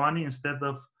with some money, instead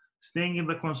of staying in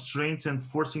the constraints and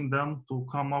forcing them to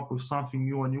come up with something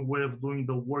new, a new way of doing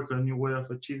the work, a new way of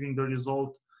achieving the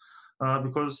result,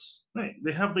 because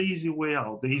they have the easy way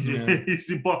out, the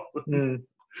easy button.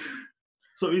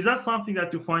 So is that something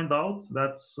that you find out,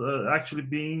 that's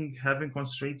actually having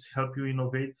constraints help you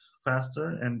innovate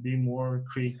faster and be more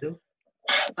creative?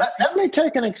 Let me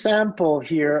take an example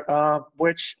here,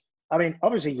 which, I mean,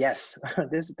 obviously, yes,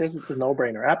 this is a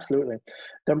no-brainer, absolutely.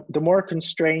 The more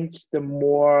constraints, the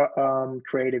more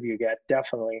creative you get,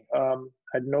 definitely. I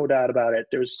had no doubt about it.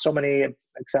 There's so many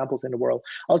examples in the world.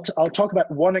 I'll talk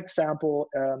about one example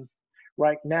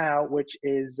right now, which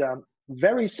is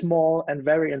very small and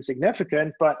very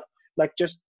insignificant, but like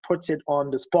just puts it on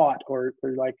the spot, or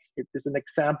like it is an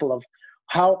example of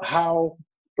how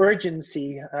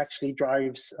urgency actually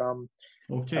drives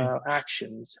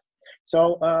actions.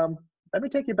 So let me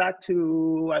take you back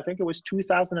to, I think it was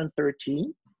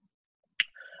 2013.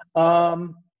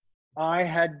 I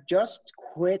had just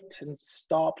quit and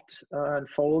stopped and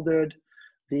folded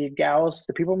the Gauss,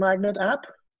 the People Magnet app.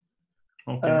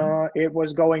 It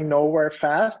was going nowhere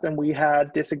fast, and we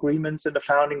had disagreements in the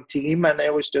founding team, and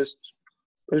it was just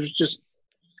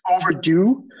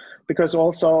overdue, because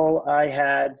also I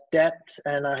had debt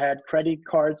and I had credit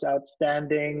cards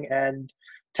outstanding and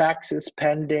taxes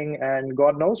pending and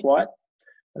God knows what.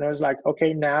 And I was like,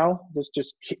 okay, now let's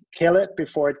just kill it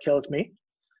before it kills me.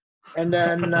 And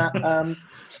then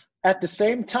at the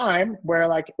same time, where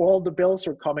like all the bills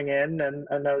were coming in,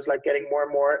 and I was like getting more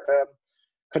and more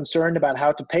concerned about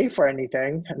how to pay for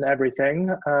anything and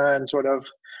everything, and sort of,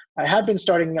 I had been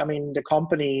starting, I mean, the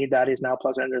company that is now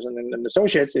Plus Anderson and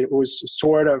Associates, it was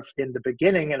sort of in the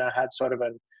beginning, and I had sort of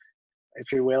an,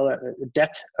 if you will, a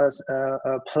debt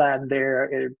plan there,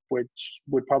 which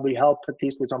would probably help at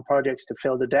least with some projects to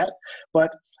fill the debt.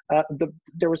 But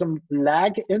there was some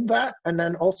lag in that, and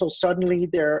then also suddenly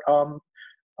there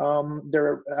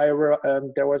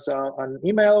was an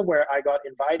email where I got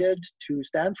invited to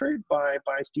Stanford by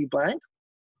Steve Blank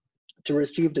to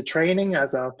receive the training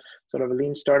as a sort of a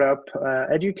lean startup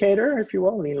educator, if you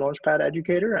will, lean launchpad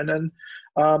educator. And then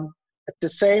at the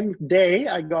same day,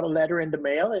 I got a letter in the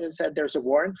mail, and it said there's a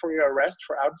warrant for your arrest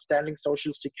for outstanding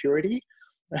Social Security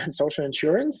and social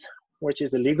insurance, which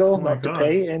is illegal not to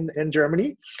pay in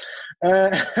Germany.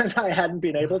 And I hadn't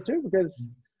been able to because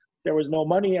there was no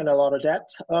money and a lot of debt,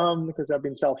 because I've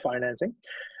been self-financing.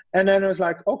 And then it was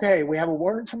like, okay, we have a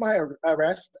warrant for my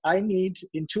arrest. I need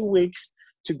in 2 weeks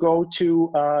to go to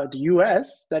the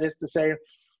US. That is to say,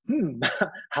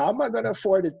 how am I going to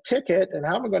afford a ticket and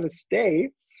how am I going to stay?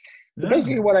 So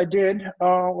basically what I did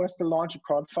was to launch a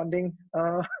crowdfunding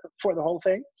for the whole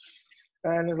thing.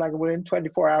 And it was like within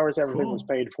 24 hours, everything was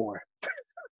paid for.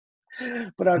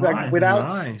 But I was like, without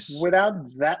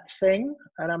that thing,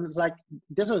 and I'm like,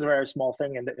 this was a very small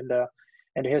thing in the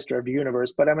history of the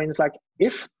universe. But I mean, it's like,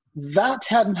 if that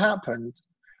hadn't happened,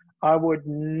 I would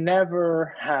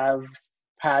never have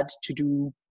had to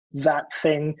do that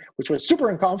thing, which was super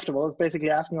uncomfortable. It's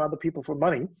basically asking other people for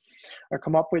money, or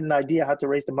come up with an idea how to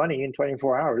raise the money in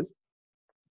 24 hours.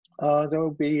 So it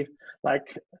would be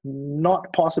like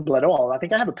not possible at all. I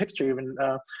think I have a picture even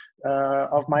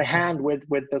of my hand with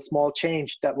the small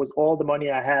change. That was all the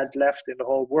money I had left in the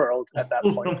whole world at that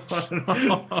point.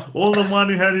 All the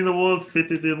money you had in the world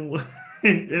fitted in.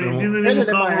 And it didn't even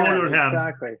cover all your hands.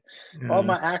 Exactly. Yeah. All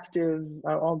my active,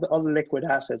 all the liquid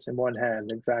assets in one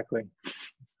hand. Exactly.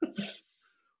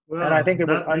 Well, and I think it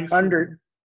was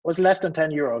was less than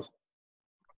 10 euros.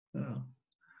 Yeah.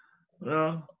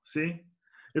 Well, see,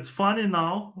 it's funny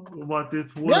now, but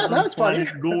it wasn't funny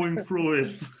going through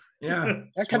it. Yeah.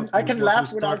 I can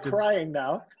laugh without crying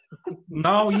now.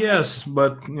 Now, yes,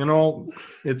 but you know,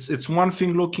 it's one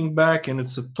thing looking back, and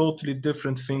it's a totally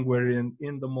different thing we're in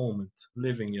the moment,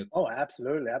 living it. Oh,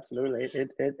 absolutely.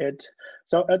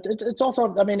 So it's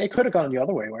also, I mean, it could have gone the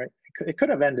other way, right? It could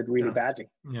have ended really badly.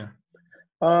 Yeah.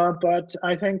 But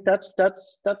I think that's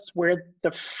where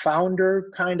the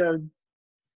founder kind of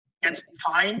gets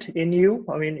defined in you.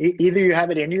 I mean, either you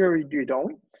have it in you or you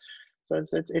don't. So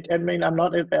I mean, I'm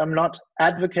not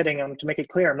advocating, to make it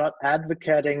clear, I'm not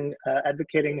advocating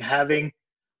having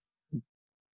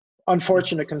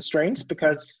unfortunate constraints,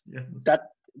 because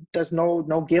that there's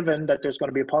no given that there's going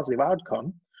to be a positive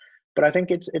outcome. But I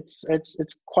think it's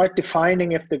quite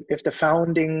defining if the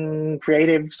founding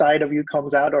creative side of you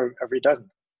comes out or if it doesn't.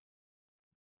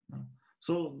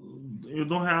 So you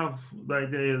don't have, the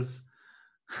idea is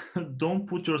don't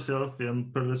put yourself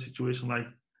in a situation like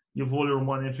give all your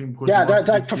money because that's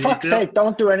like, for fuck's sake,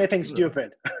 don't do anything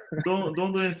stupid. Don't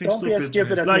do anything don't stupid. Be as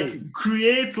stupid as like me.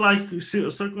 Create like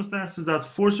circumstances that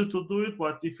force you to do it,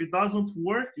 but if it doesn't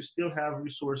work, you still have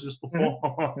resources to fall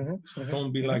on.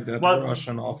 Don't be like that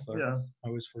Russian author. Yeah. I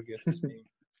always forget his name.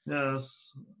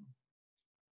 Yes.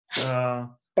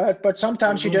 But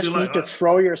sometimes you just need to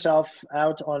throw yourself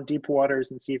out on deep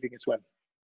waters and see if you can swim.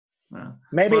 Yeah.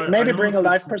 Maybe bring a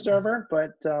life preserver,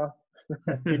 but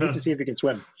you need to see if you can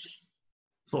swim.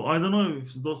 So I don't know if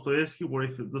it's Dostoevsky or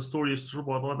if the story is true,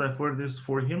 but what I've heard is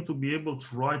for him to be able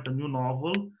to write a new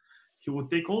novel, he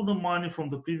would take all the money from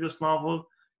the previous novel,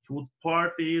 he would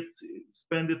party it,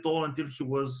 spend it all until he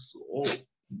was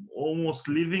almost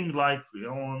living like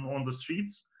on the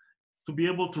streets, to be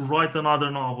able to write another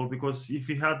novel. Because if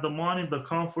he had the money, the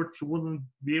comfort, he wouldn't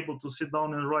be able to sit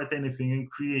down and write anything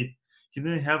and create. He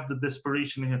didn't have the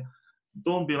desperation in him.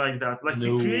 Don't be like that. Like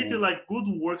he created like good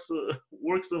works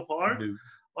of art,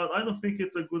 but I don't think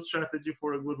it's a good strategy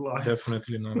for a good life.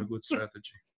 Definitely not a good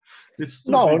strategy. It's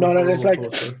no. It's like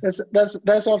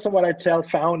that's also what I tell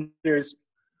founders,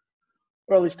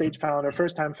 early stage founder,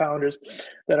 first time founders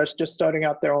that are just starting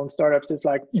out their own startups. It's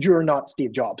like, you're not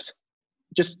Steve Jobs.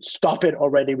 Just stop it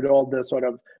already with all the sort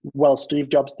of, well, Steve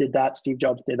Jobs did that, Steve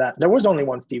Jobs did that. There was only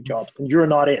one Steve Jobs, and you're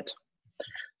not it.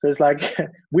 So it's like,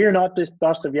 we're not this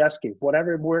Dostoevsky.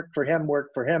 Whatever worked for him,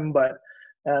 but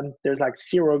there's like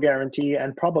zero guarantee,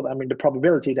 and probably, I mean, the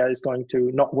probability that it's going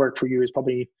to not work for you is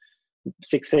probably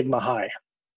 6 sigma high.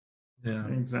 Yeah,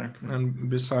 Exactly. and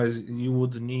besides, you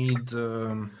would need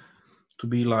to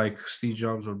be like Steve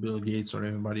Jobs or Bill Gates or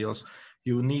everybody else.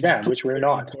 You would need which we're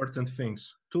not. important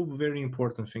things. Two very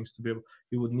important things to be able.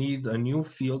 You would need a new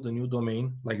field, a new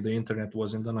domain, like the internet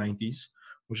was in the 90s,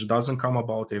 which doesn't come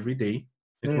about every day.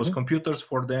 It was computers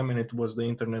for them, and it was the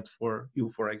internet for you,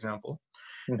 for example.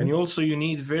 And you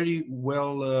need very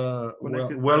well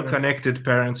connected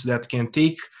parents that can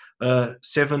take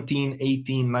 17,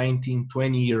 18, 19,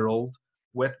 20-year-old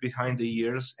wet behind the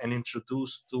ears and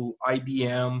introduce to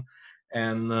IBM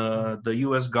and the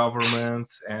US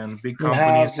government and big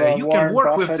companies. Say, you Warren can work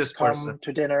Buffett with this person.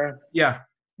 to dinner. Yeah.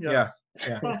 Yes.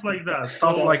 Yeah. Stuff like that.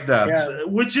 Stuff like that. Yeah.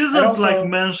 Which isn't also, like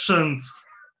mentioned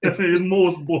in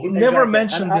most books. Never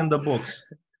mentioned in the books.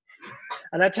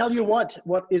 And I tell you what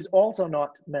is also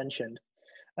not mentioned,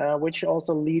 which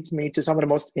also leads me to some of the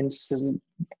most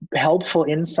helpful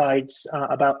insights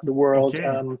about the world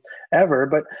ever.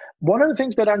 But one of the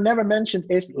things that are never mentioned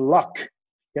is luck.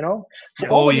 You know, for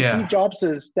all of the Steve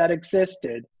Jobses that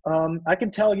existed, I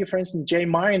can tell you, for instance, Jay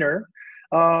Miner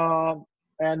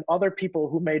and other people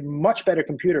who made much better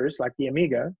computers like the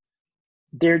Amiga,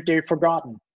 they're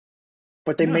forgotten,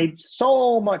 but they made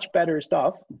so much better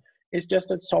stuff. It's just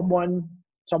that someone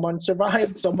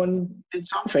survived, someone did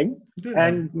something,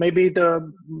 and maybe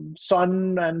the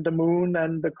sun and the moon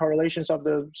and the correlations of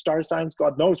the star signs,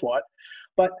 God knows what.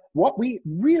 But what we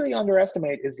really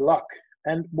underestimate is luck.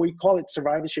 And we call it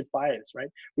survivorship bias, right?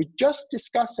 We're just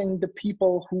discussing the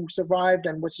people who survived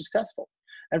and were successful.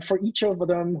 And for each of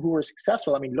them who were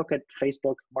successful, I mean, look at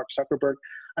Facebook, Mark Zuckerberg.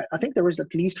 I think there was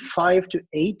at least 5 to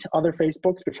 8 other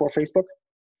Facebooks before Facebook.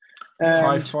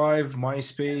 High Five,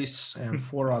 MySpace, and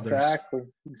 4 others.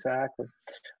 Exactly.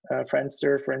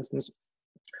 Friendster, for instance,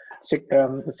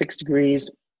 6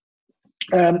 Degrees.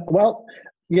 Well,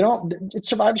 you know, it's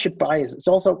survivorship bias. It's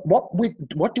also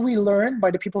what do we learn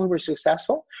by the people who were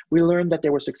successful? We learn that they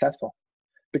were successful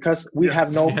because we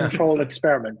have no controlled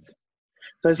experiments.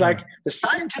 So it's like the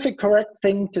scientific correct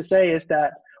thing to say is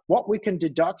that what we can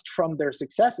deduct from their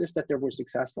success is that they were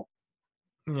successful.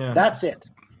 Yeah. That's it,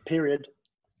 period.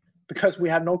 Because we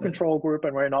have no control group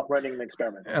and we're not running an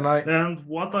experiment. And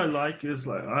what I like is,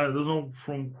 like, I don't know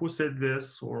from who said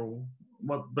this or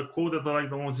what, the quote that I like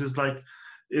the most is like,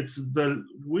 it's the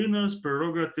winner's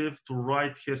prerogative to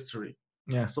write history.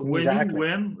 Yeah. So when you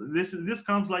win, this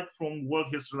comes like from world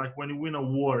history, like when you win a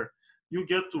war, you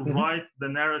get to write the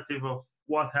narrative of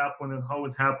what happened and how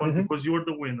it happened because you're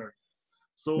the winner.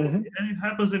 So, and it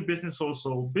happens in business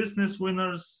also. Business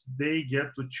winners, they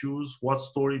get to choose what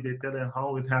story they tell and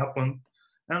how it happened.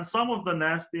 And some of the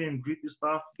nasty and gritty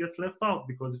stuff gets left out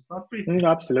because it's not pretty.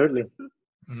 Absolutely.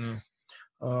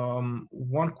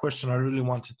 One question I really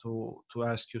wanted to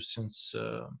ask you, since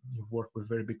you've worked with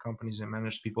very big companies and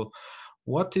managed people,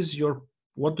 what do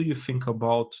you think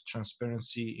about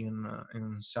transparency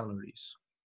in salaries?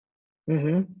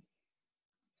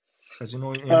 Because, you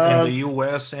know, in the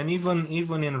US and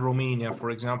even in Romania,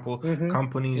 for example,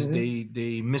 companies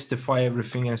they mystify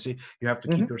everything and say you have to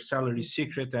keep your salary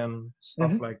secret and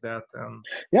stuff like that. And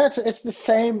it's the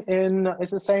same in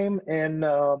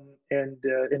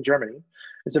Germany.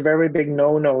 It's a very big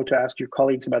no-no to ask your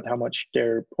colleagues about how much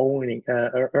they're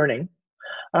earning.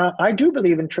 I do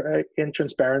believe in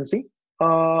transparency.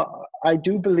 I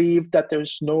do believe that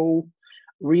there's no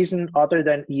reason other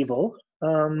than evil.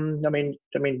 I mean,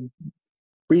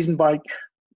 reason by.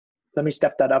 Let me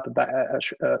step that up a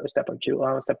step or two.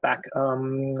 Step back.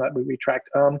 Let me retract.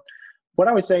 What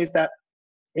I would say is that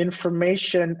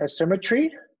information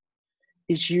asymmetry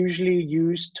is usually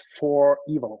used for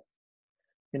evil.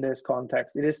 In this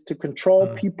context, it is to control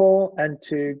people and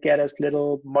to get as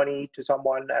little money to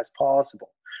someone as possible,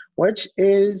 which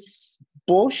is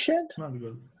bullshit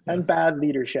and bad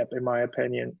leadership, in my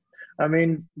opinion. I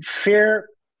mean,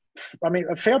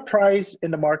 a fair price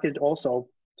in the market also,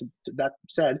 that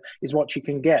said, is what you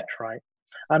can get, right?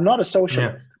 I'm not a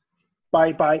socialist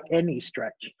by any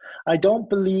stretch. I don't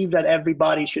believe that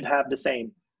everybody should have the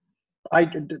same. I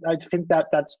think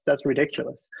that's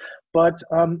ridiculous. But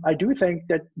I do think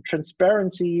that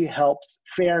transparency helps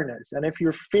fairness. And if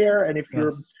you're fair and if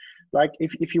you're like,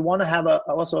 if you want to have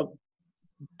also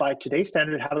by today's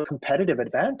standard, have a competitive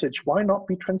advantage, why not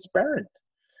be transparent?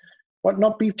 Why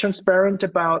not be transparent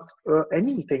about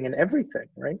anything and everything,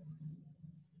 right?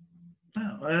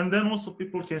 Yeah, and then also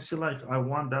people can see, like, I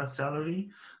want that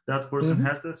salary, that person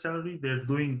has that salary, they're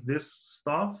doing this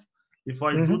stuff, if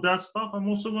I do that stuff, I'm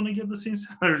also going to get the same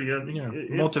salary. And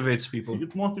motivates people.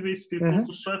 It motivates people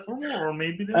to strive for more, or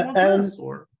maybe they want and, less.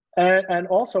 And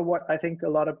also, what I think a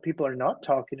lot of people are not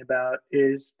talking about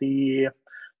is the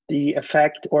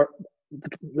effect, or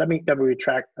let me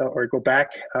retract or go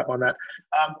back on that.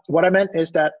 What I meant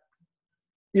is that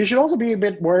you should also be a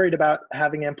bit worried about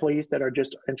having employees that are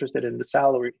just interested in the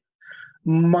salary.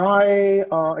 In my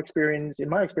experience,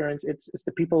 it's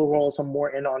the people who are also more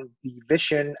in on the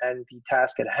vision and the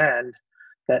task at hand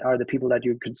that are the people that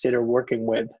you consider working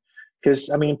with. Because,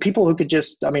 I mean, people who could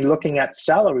just, I mean, looking at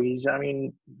salaries, I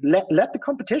mean, let the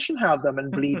competition have them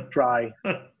and bleed dry.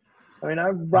 I mean,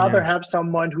 I'd rather have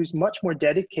someone who's much more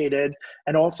dedicated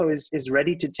and also is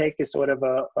ready to take a sort of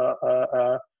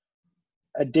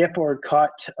a dip or a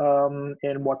cut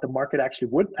in what the market actually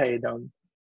would pay them.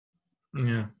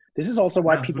 Yeah. This is also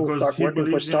why people start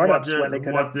working for startups when they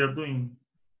can. What they're doing.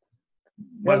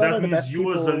 But that means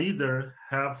you as a leader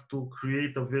have to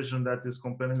create a vision that is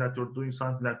compelling, that you're doing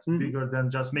something that's bigger than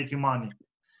just making money.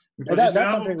 Because if you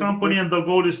have a company and the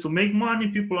goal is to make money,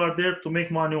 people are there to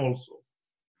make money also.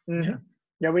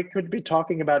 Yeah, we could be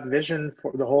talking about vision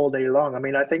for the whole day long. I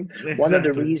mean, I think one of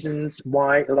the reasons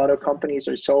why a lot of companies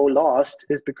are so lost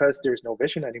is because there's no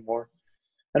vision anymore.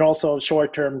 And also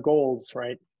short-term goals,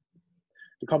 right?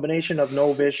 The combination of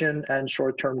no vision and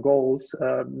short-term goals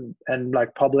and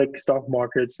like public stock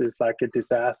markets is like a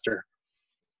disaster.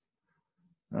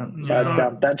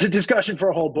 But that's a discussion for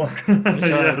a whole book.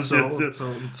 It's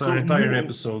an entire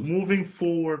episode. Moving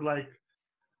forward, like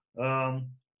I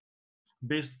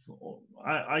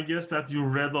guess that you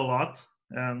read a lot,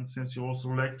 and since you also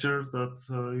lectured at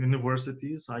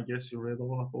universities, I guess you read a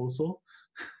lot also.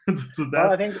 To that.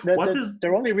 Well, I think the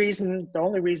only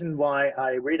reason why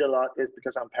I read a lot is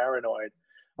because I'm paranoid.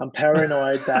 I'm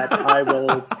paranoid that I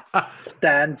will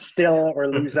stand still or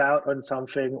lose out on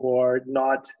something or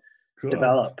not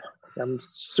develop. I'm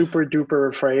super duper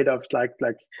afraid of like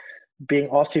being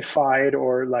ossified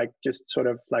or like just sort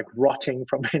of like rotting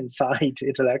from inside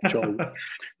intellectually.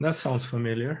 That sounds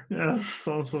familiar. Yeah,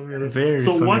 sounds familiar. Very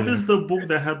familiar. What is the book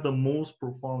that had the most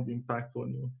profound impact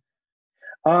on you?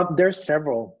 There's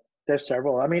several.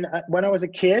 I mean, when I was a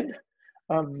kid,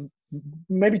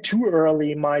 maybe too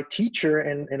early, my teacher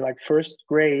in like first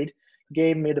grade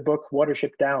gave me the book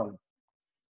Watership Down,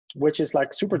 which is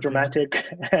like super dramatic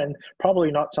and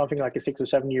probably not something like a 6 or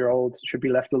 7 year old should be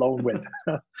left alone with.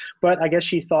 But I guess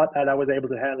she thought that I was able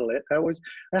to handle it. It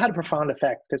had a profound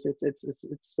effect because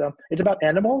it's about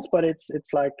animals, but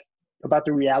it's like about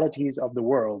the realities of the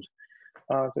world.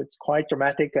 So it's quite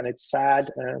dramatic and it's sad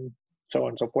and so on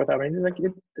and so forth. I mean, it's like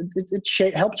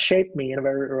it helped shape me in a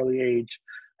very early age,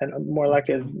 and more like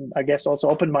I guess also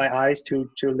opened my eyes to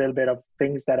a little bit of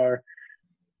things that are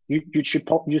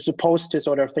you're supposed to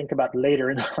sort of think about later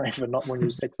in life and not when you're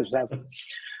 6 or 7.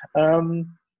 And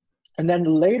then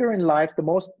later in life, the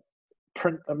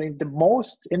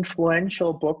most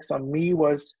influential books on me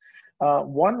was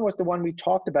one was the one we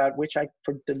talked about, which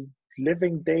for the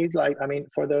living days, I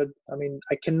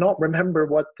cannot remember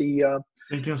what the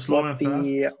Thinking Slow and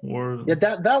Fast, or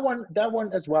that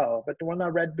one as well. But the one I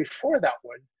read before that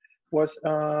one was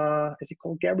is it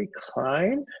called Gary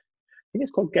Klein? I think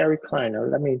it's called Gary Klein.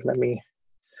 Let me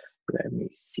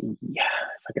see if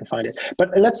I can find it. But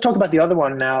let's talk about the other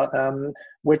one now,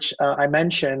 which I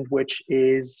mentioned, which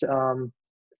is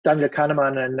Daniel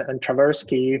Kahneman and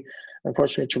Tversky.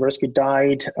 Unfortunately, Tversky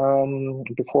died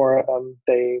before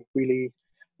they really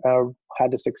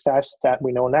had the success that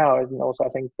we know now. And also, I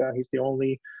think he's the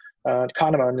only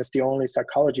Kahneman is the only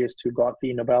psychologist who got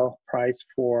the Nobel Prize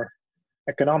for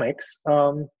economics.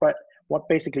 But what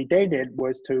basically they did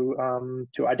was to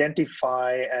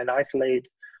identify and isolate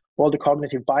all the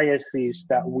cognitive biases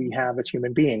that we have as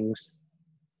human beings,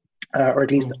 or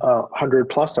at least 100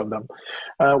 plus of them,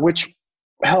 which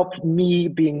helped me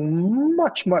being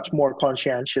much more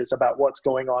conscientious about what's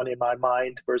going on in my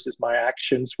mind versus my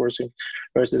actions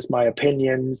versus my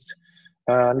opinions,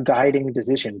 guiding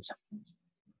decisions.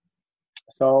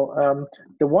 So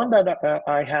the one that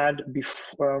I had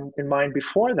in mind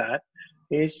before that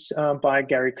is by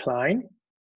Gary Klein,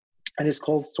 and it's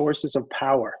called Sources of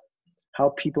Power: How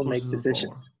People Make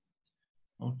Decisions.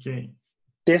 Okay.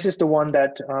 This is the one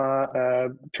that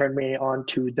turned me on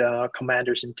to The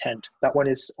Commander's Intent. That one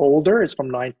is older. It's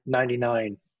from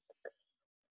 1999.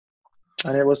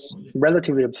 And it was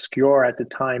relatively obscure at the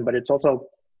time, but it's also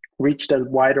reached a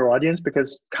wider audience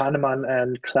because Kahneman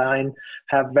and Klein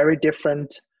have very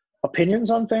different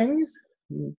opinions on things,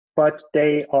 but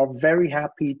they are very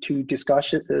happy to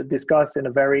discuss in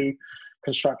a very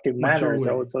constructive manner.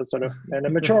 So sort of in a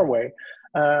mature way.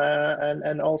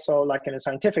 and also like in a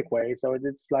scientific way. So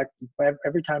it's like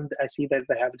every time I see that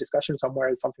they have a discussion somewhere,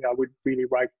 it's something I would really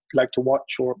like to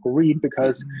watch or read,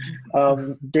 because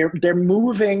they're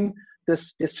moving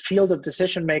this field of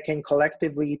decision making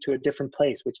collectively to a different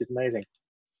place, which is amazing.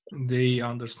 They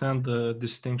understand the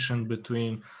distinction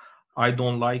between I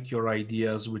don't like your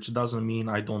ideas, which doesn't mean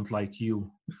I don't like you.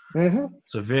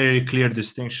 It's a very clear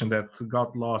distinction that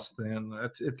got lost, and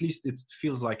at least it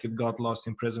feels like it got lost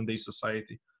in present day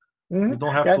society. You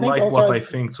don't have to like what I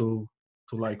think to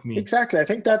like me. Exactly. I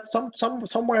think that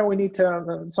somewhere we need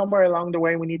to somewhere along the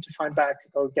way we need to find back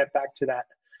or get back to that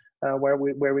where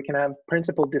we can have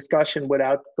principled discussion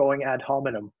without going ad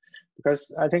hominem.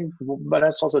 Because I think, but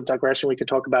that's also a digression we could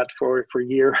talk about for a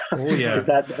year. Oh yeah, is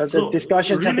that the so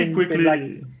discussions really have quickly, been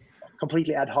like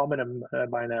completely ad hominem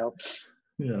by now.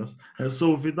 Yes.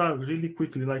 So Vidar, really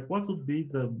quickly, like what would be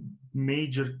the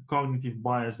major cognitive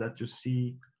bias that you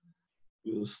see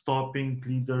stopping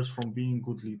leaders from being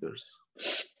good leaders?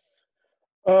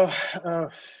 But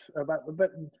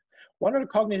one of the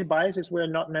cognitive biases we're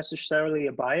not necessarily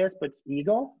a bias, but it's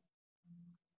ego.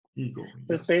 Ego.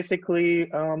 So it's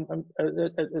basically I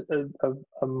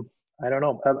don't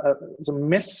know, it's a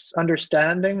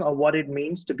misunderstanding of what it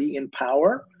means to be in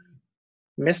power,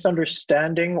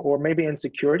 misunderstanding, or maybe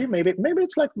insecurity. Maybe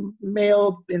it's like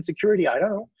male insecurity. I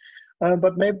don't know,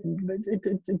 but maybe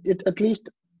it at least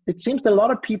it seems that a lot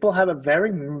of people have a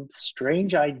very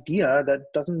strange idea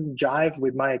that doesn't jive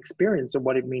with my experience of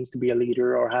what it means to be a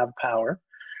leader or have power.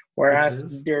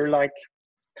 Whereas they're like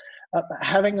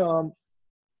having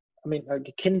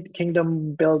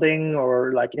kingdom building,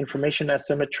 or like information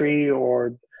asymmetry,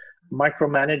 or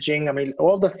micromanaging. I mean,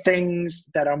 all the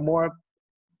things that are more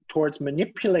towards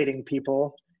manipulating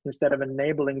people instead of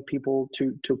enabling people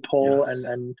to pull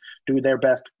and do their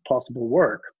best possible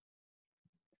work.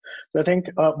 So I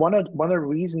think one of the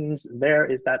reasons there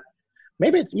is that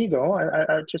maybe it's ego.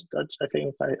 I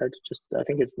think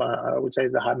it's I would say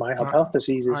my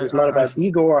hypothesis is a lot about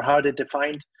ego, or how they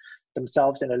define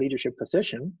themselves in a leadership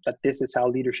position, that this is how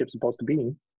leadership is supposed to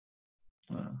be.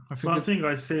 Something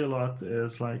I say a lot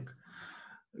is like,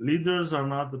 leaders are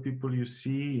not the people you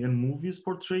see in movies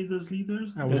portrayed as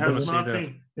leaders.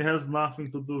 It has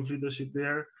nothing to do with leadership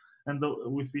there. And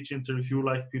with each interview,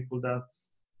 like people that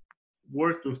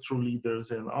worked with true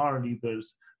leaders and are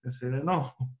leaders, and say,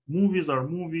 no, movies are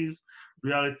movies,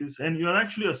 realities, and you're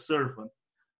actually a servant.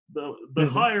 The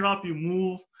higher up you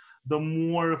move, the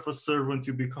more of a servant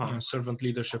you become. Servant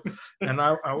leadership. And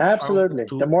absolutely.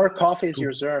 The more coffees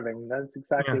you're serving. That's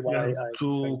exactly why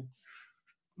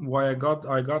I got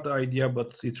the idea,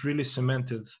 but it really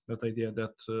cemented that idea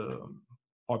that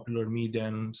popular media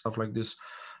and stuff like this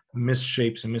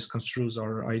misshapes and misconstrues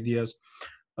our ideas.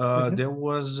 There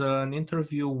was an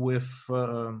interview with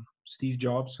Steve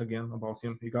Jobs, again, about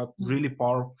him. He got really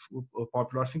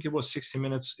popular. I think it was 60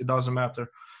 minutes. It doesn't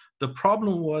matter. The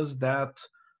problem was that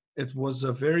it was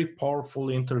a very powerful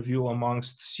interview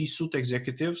amongst C-suite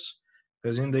executives,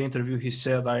 because in the interview he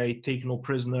said, I take no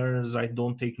prisoners, I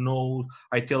don't take no,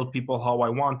 I tell people how I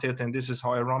want it, and this is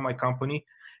how I run my company.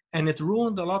 And it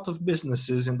ruined a lot of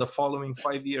businesses in the following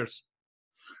 5 years,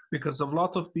 because a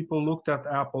lot of people looked at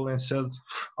Apple and said,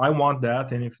 I want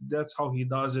that, and if that's how he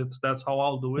does it, that's how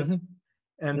I'll do it.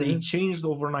 And they changed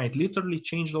overnight, literally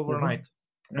changed overnight.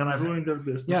 And ruined their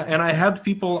business. Yeah, and I had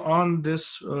people on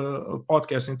this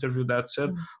podcast interview that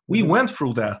said, we went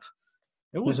through that.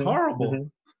 It was horrible.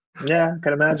 Yeah, I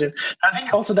can imagine. I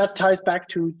think also that ties back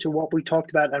to what we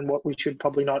talked about, and what we should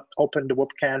probably not open the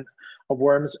whoop can of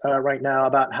worms right now,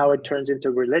 about how it turns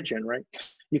into religion, right?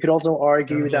 You could also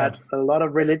argue that a lot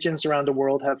of religions around the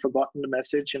world have forgotten the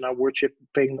message and are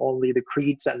worshiping only the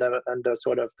creeds and the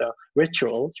sort of the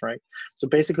rituals, right? So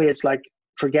basically it's like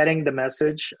forgetting the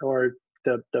message, or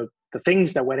the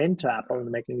things that went into Apple and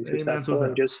making it successful,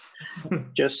 and just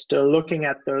looking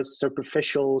at those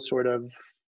superficial sort of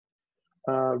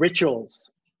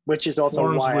rituals, which is also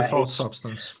forms why without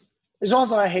substance. It's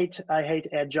also I hate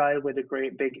Agile with a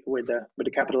great big with a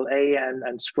capital A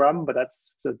and Scrum, but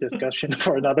that's a discussion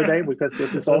for another day, because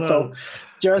this is also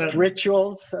just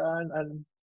rituals and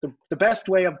the best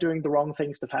way of doing the wrong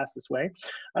things the fastest way.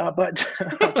 But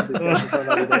that's a discussion for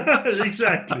another day.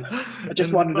 Exactly. I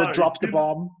just wanted to drop the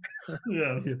bomb.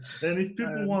 Yes. And if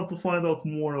people want to find out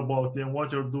more about you and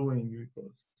what you're doing,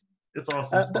 because it's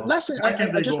awesome stuff. The lesson,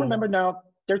 I just remember now,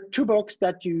 there are 2 books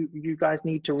that you guys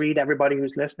need to read, everybody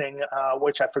who's listening,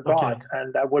 which I forgot,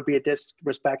 and that would be a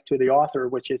disrespect to the author,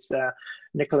 which is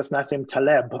Nicholas Nassim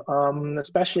Taleb.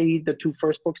 Especially the 2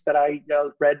 first books that I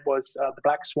read was The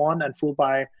Black Swan and Fooled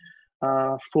by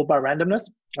fooled by randomness.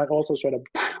 I also sort of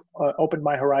opened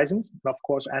my horizons. And of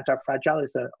course, Anti-Fragile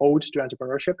is an ode to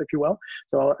entrepreneurship, if you will.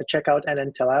 So check out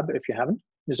NN Taleb if you haven't.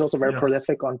 He's also very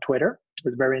prolific on Twitter.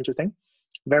 It's very interesting.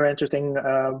 Very interesting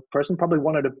person. Probably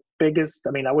one of the biggest,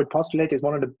 I would postulate is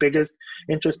one of the biggest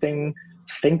interesting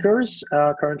thinkers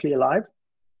currently alive.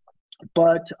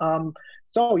 But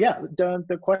so yeah,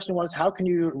 the question was, how can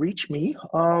you reach me?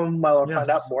 Find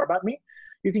out more about me.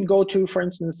 You can go to, for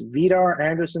instance,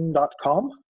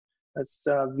 vidaranderson.com. That's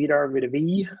Vidar with a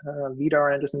V,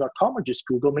 vidaranderson.com, or just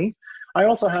Google me. I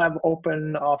also have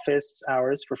open office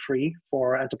hours for free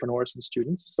for entrepreneurs and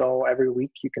students. So every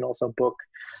week you can also book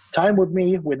time with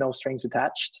me with no strings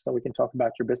attached. So we can talk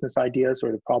about your business ideas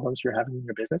or the problems you're having in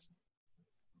your business.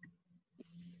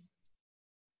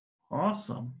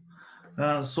 Awesome.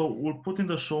 So we'll put in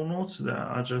the show notes the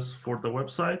address for the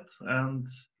website and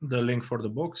the link for the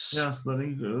books. Yes, the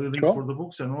links for the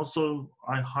books. And also,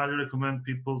 I highly recommend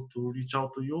people to reach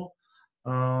out to you.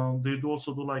 Do you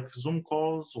also do like Zoom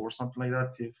calls or something like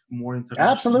that? If more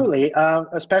international? Absolutely.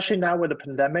 Especially now with the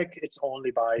pandemic, it's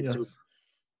only by Zoom.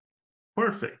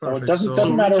 Perfect. So it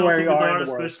doesn't matter where you are in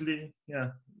the world. Especially,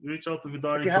 reach out to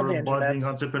Vidar if you're a budding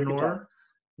entrepreneur.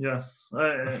 Yes.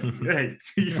 Hey,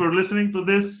 if you're listening to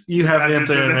this, you have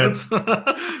internet.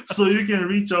 So you can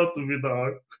reach out to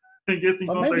Vidar and get in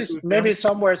contact with him. Maybe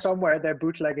somewhere they're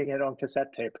bootlegging it on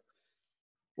cassette tape.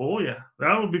 Oh yeah,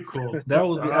 that would be cool. That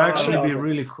would actually be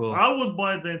really cool. I would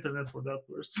buy the internet for that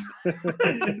person.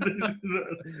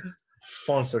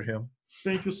 Sponsor him.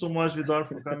 Thank you so much, Vidar,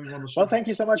 for coming on the show. Well, thank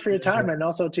you so much for your time, and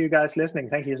also to you guys listening.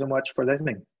 Thank you so much for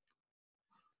listening.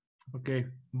 Okay,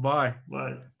 bye.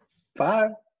 Bye. Bye.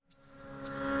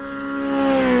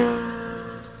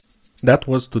 That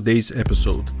was today's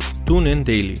episode. Tune in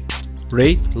daily.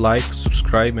 Rate, like,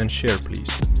 subscribe, and share, please.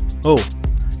 Oh,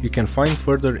 you can find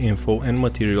further info and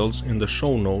materials in the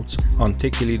show notes on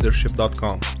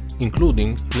techyleadership.com,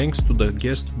 including links to the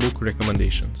guest book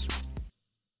recommendations.